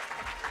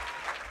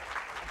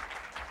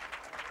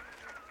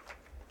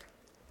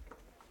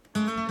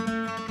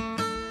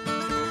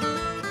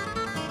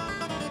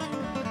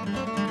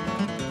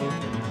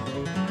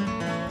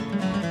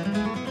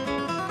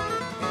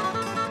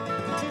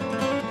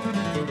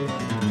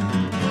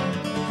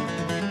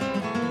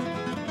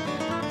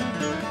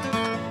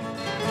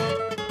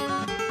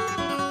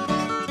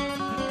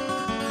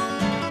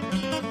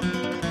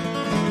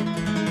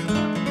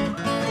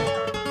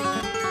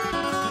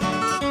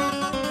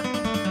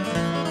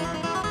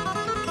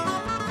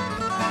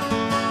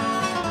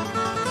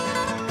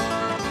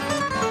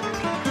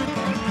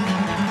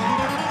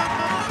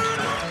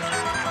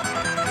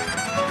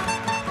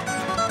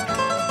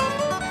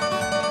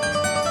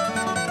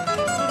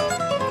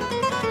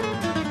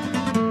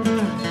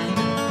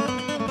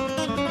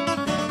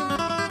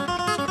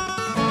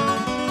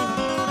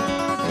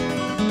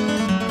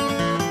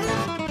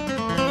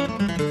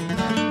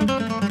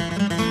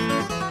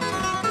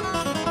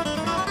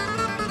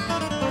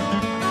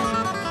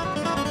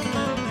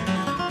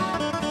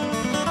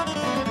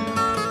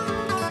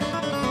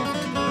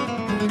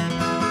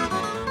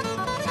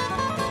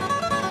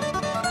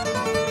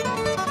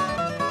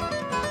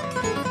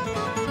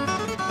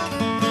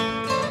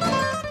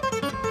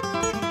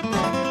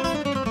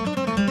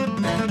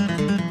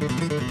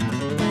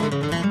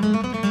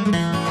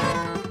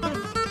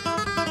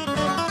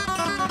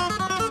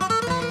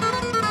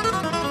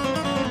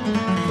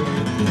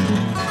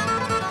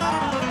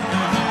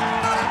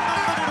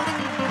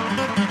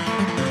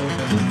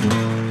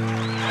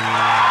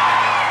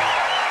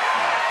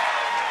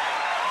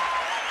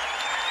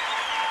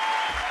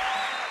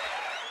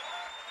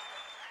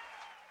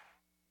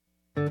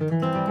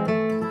 Couldn't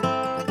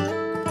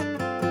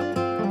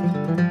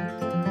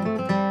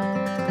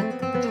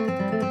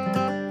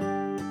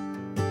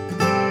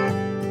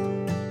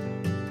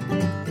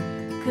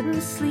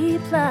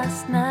sleep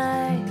last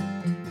night.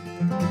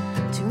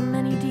 Too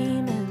many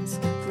demons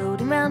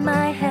floating around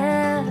my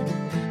head.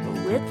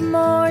 But with the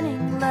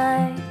morning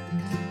light,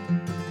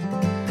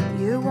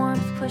 your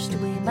warmth pushed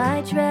away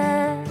my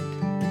dread.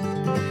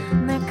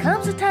 And there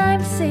comes a time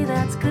to say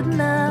that's good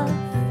enough.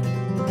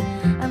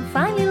 I'm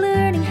finally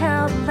learning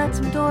how to let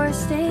some doors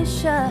stay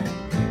shut.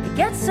 It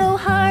gets so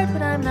hard,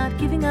 but I'm not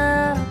giving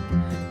up.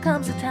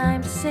 Comes a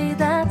time to say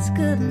that's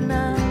good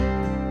enough.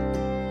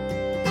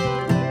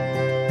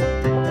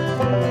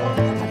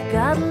 I've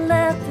gotta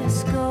let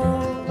this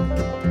go.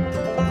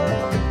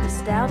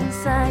 This doubt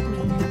inside me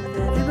with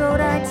every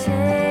road I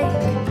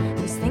take.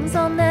 There's things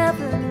I'll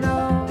never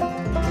know,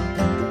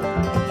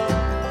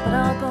 but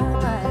I'll go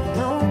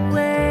my own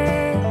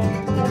way.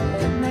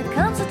 And there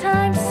comes a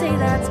time to say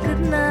that's good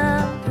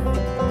enough.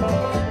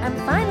 I'm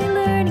finally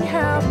learning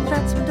how to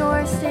let some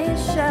doors stay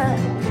shut.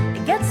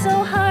 It gets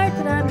so hard,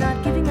 but I'm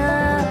not giving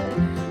up.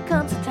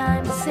 Comes a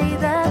time to say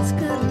that's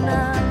good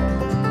enough.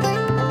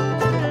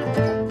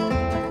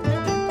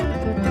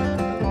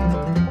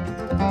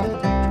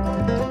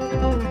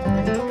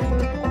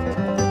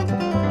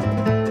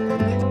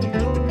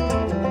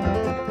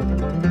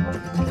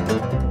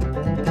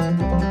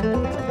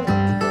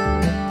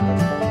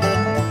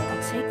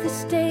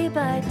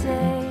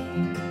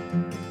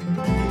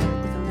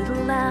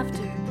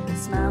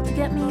 Smile to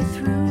get me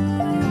through.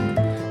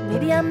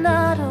 Maybe I'm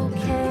not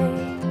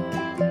okay,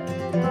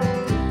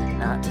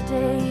 not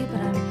today, but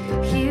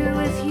I'm here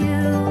with you.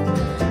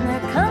 And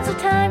there comes a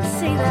time to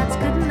say that's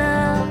good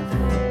enough.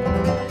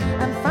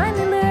 I'm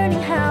finally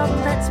learning how to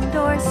let some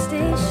doors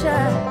stay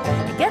shut.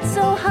 It gets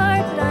so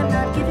hard, but I'm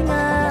not giving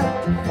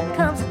up.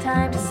 Comes a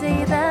time to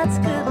say that's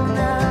good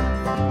enough.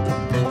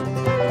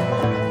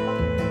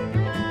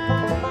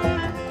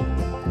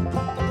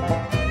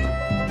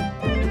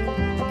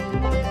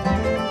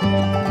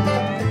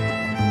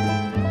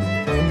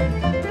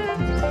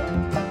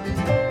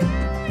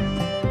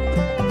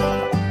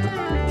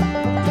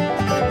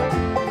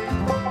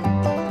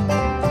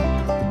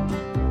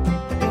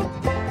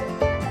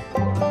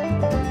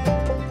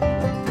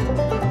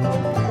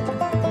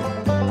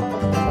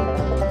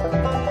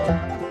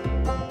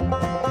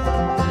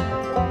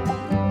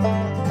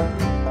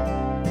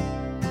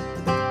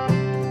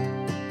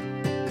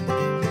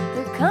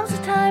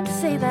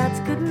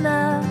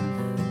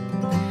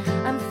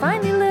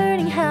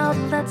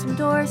 Some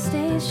doors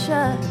stay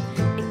shut.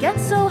 It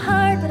gets so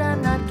hard, but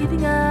I'm not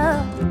giving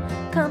up.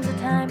 Comes a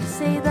time to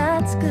say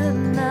that's good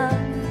enough.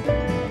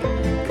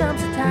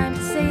 Comes a time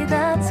to say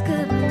that's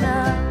good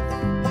enough.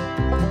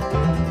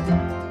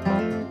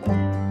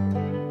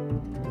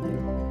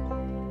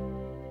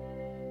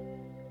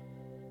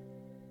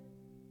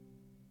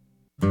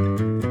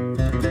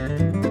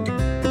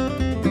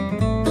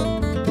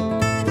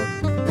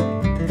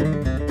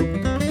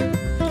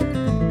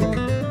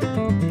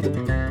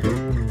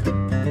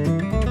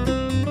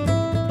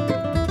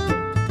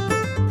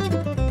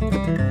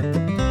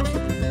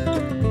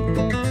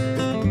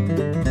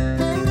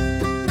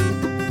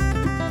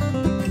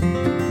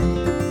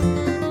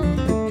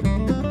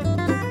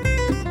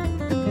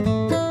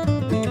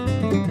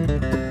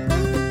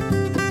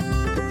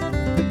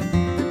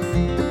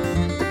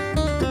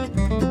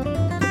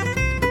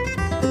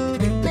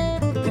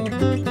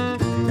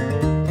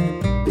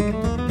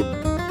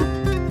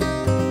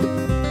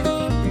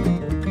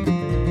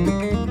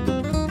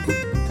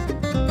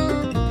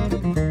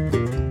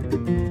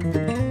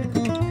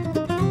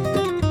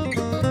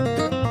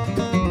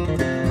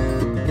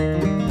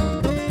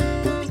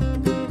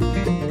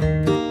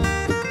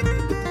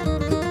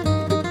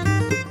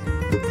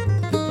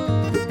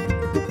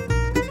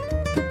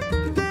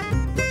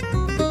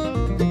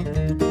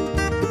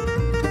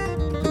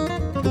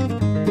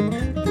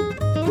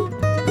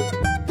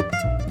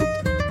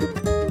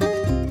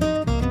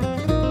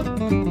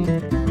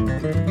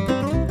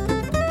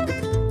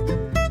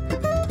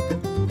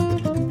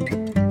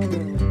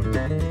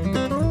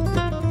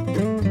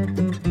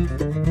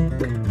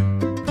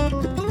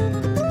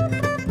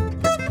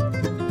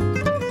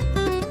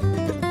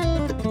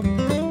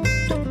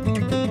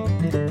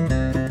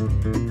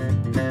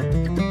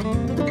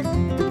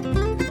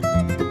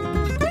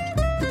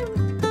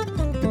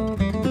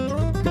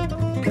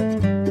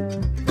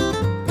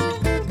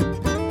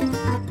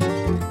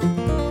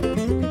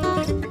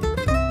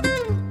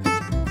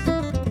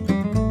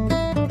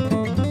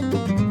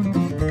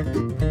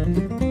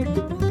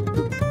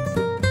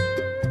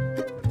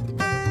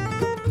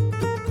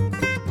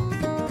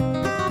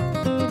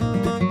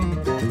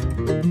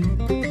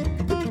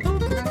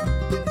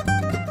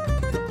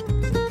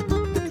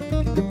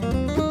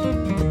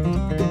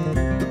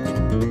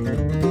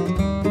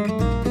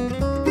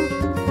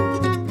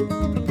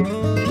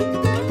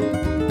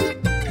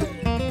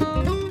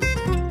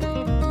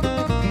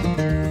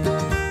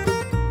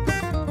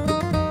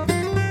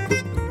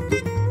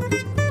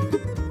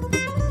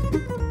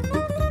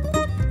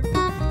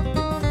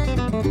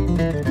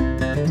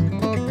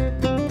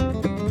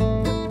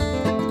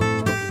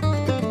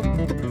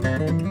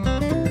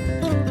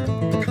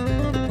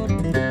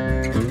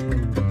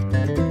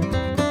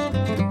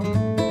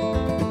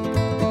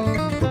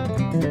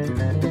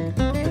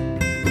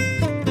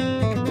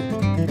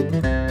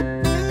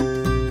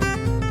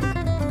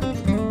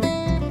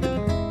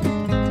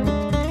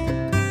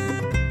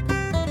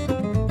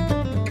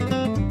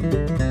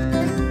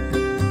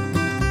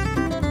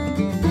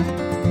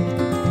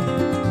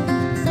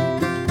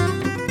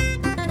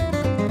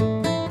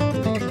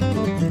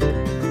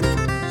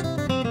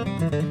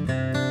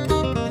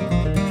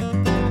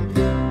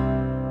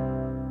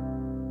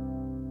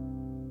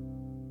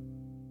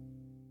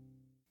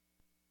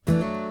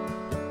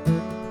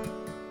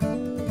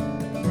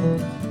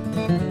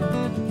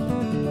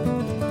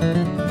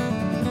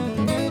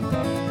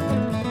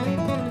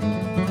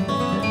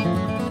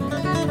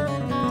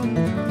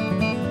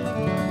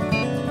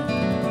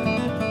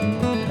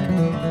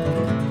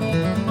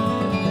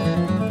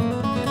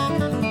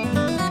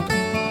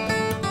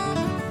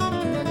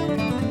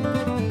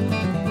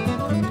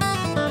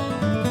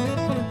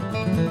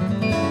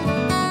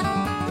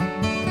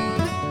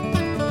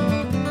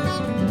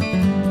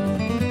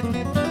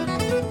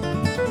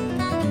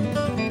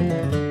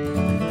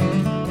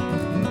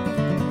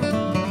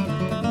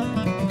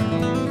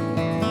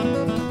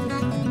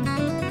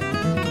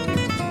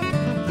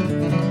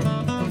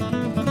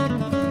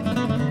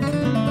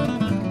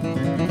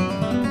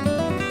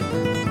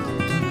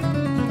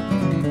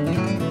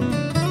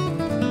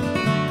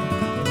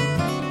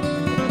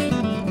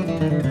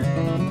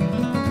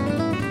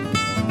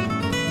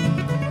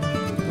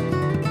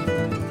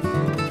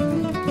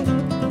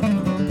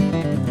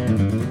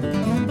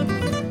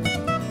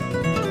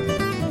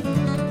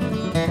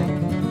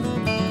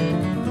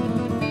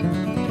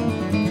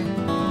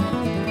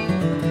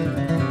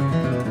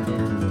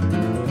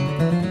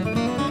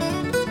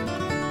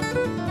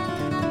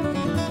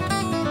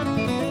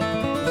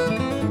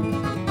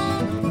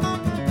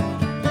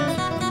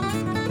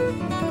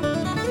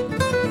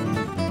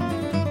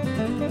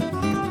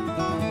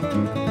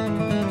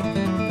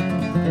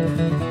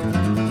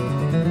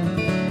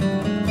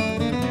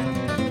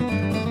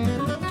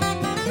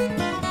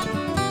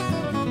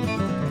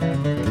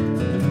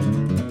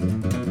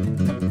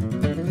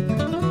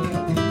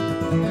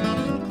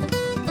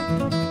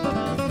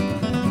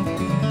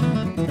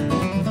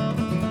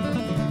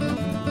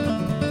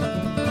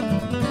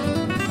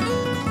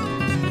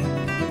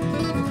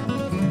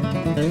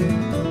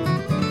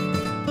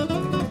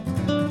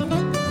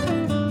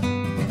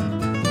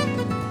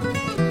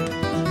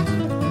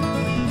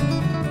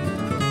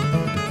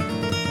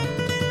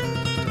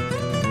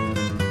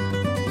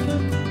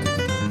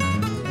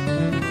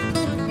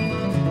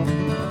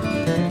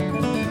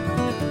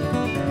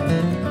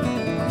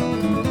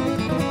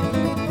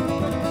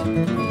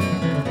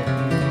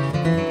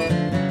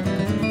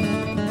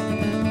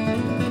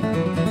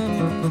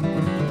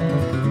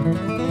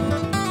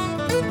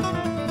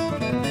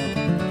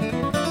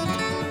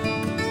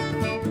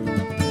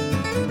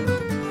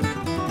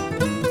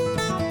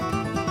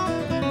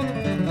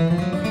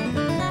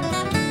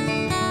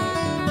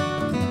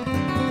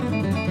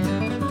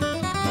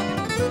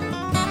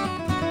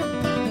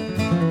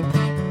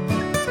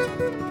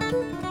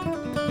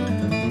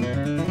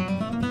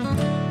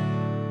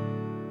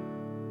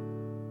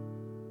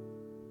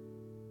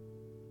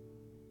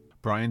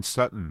 Brian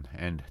Sutton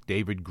and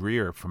David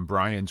Greer from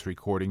Brian's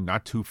recording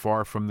Not Too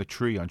Far From the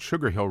Tree on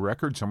Sugar Hill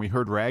Records, and we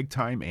heard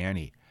Ragtime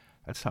Annie.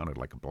 That sounded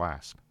like a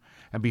blast.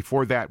 And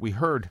before that, we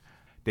heard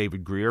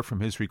David Greer from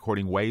his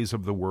recording Ways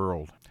of the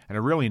World, and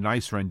a really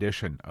nice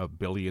rendition of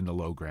Billy in the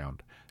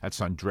Lowground.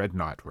 That's on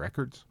Dreadnought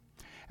Records.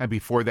 And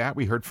before that,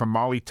 we heard from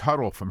Molly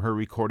Tuttle from her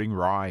recording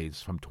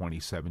Rise from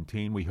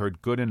 2017. We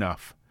heard Good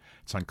Enough.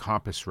 It's on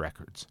Compass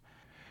Records.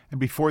 And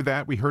before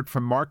that, we heard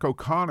from Mark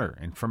O'Connor,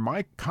 and from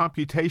my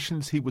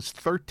computations, he was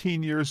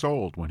 13 years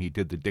old when he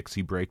did the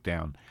Dixie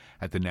Breakdown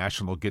at the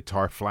National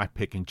Guitar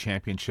Flat-Picking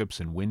Championships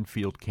in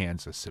Winfield,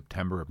 Kansas,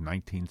 September of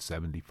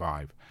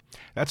 1975.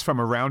 That's from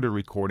a rounder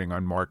recording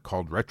on Mark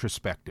called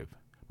Retrospective,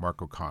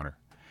 Mark O'Connor.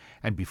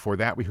 And before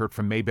that, we heard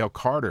from Maybelle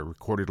Carter,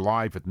 recorded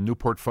live at the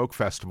Newport Folk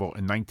Festival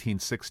in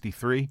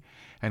 1963,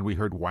 and we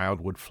heard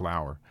Wildwood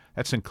Flower.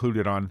 That's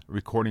included on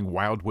recording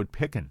Wildwood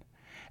Pickin'.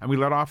 And we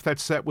let off that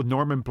set with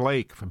Norman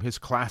Blake from his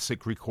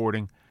classic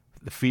recording,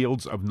 The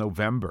Fields of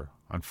November,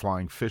 on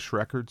Flying Fish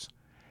Records.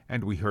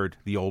 And we heard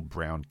The Old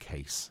Brown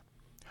Case.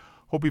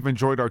 Hope you've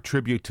enjoyed our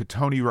tribute to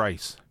Tony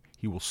Rice.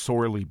 He will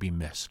sorely be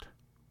missed.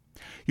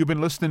 You've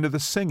been listening to the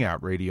Sing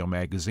Out Radio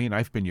Magazine.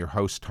 I've been your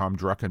host, Tom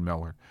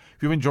Druckenmiller.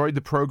 If you've enjoyed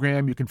the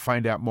program, you can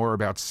find out more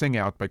about Sing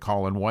Out by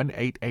calling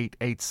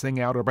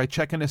 1-888-SING-OUT or by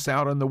checking us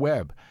out on the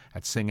web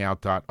at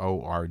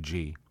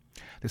singout.org.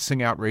 The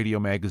Sing Out Radio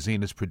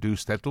Magazine is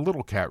produced at the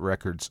Little Cat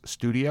Records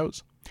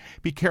studios.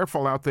 Be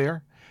careful out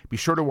there. Be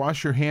sure to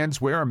wash your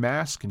hands, wear a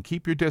mask, and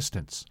keep your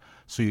distance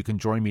so you can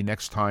join me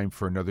next time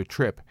for another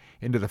trip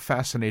into the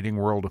fascinating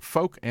world of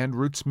folk and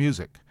roots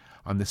music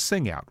on the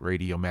Sing Out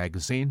Radio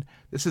Magazine.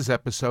 This is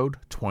episode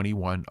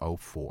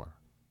 2104.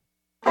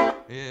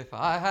 If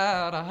I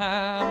had a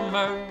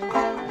hammer,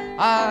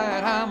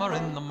 I'd hammer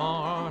in the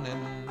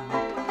morning,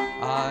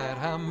 I'd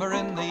hammer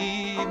in the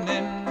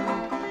evening,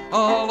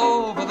 all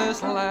over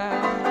this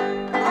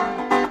land.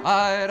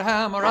 I'd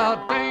hammer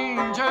out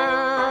danger,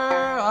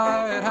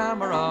 I'd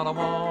hammer out a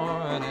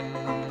warning,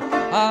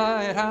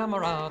 I'd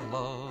hammer out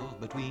love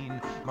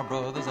between my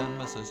brothers and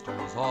my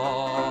sisters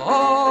all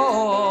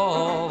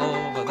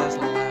over this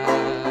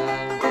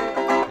land.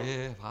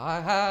 If I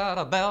had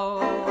a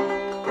bell,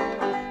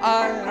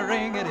 I'd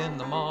ring it in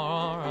the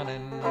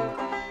morning,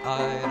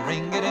 I'd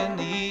ring it in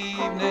the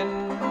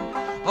evening,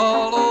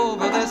 all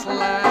over this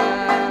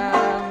land.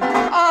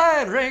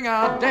 I'd ring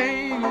out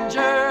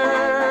danger,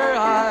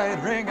 I'd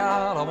ring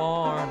out a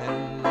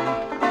warning,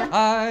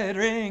 I'd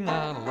ring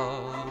out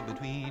love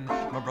between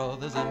my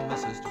brothers and my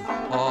sisters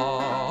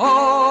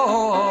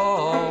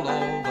all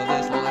over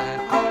this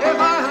land.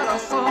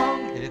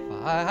 If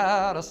I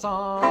had a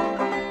song,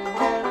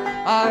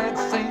 I'd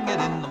sing it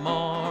in the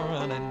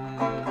morning,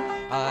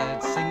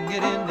 I'd sing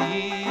it in the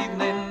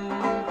evening,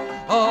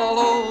 all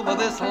over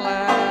this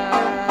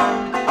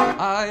land.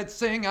 I'd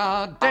sing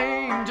out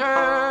danger,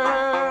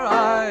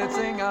 I'd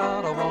sing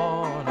out a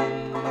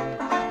warning,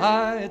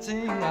 I'd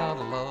sing out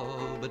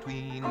love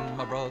between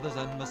my brothers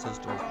and my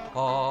sisters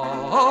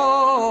all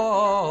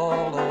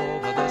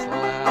over this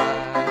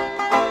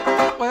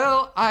land.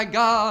 Well, I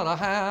got a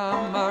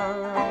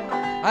hammer,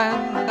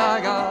 and I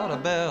got a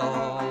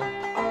bell,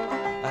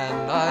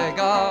 and I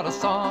got a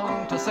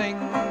song to sing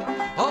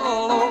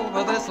all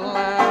over this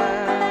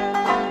land.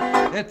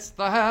 It's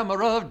the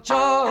hammer of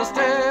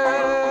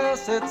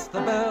justice, it's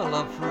the bell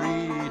of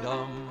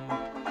freedom,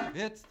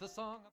 it's the song of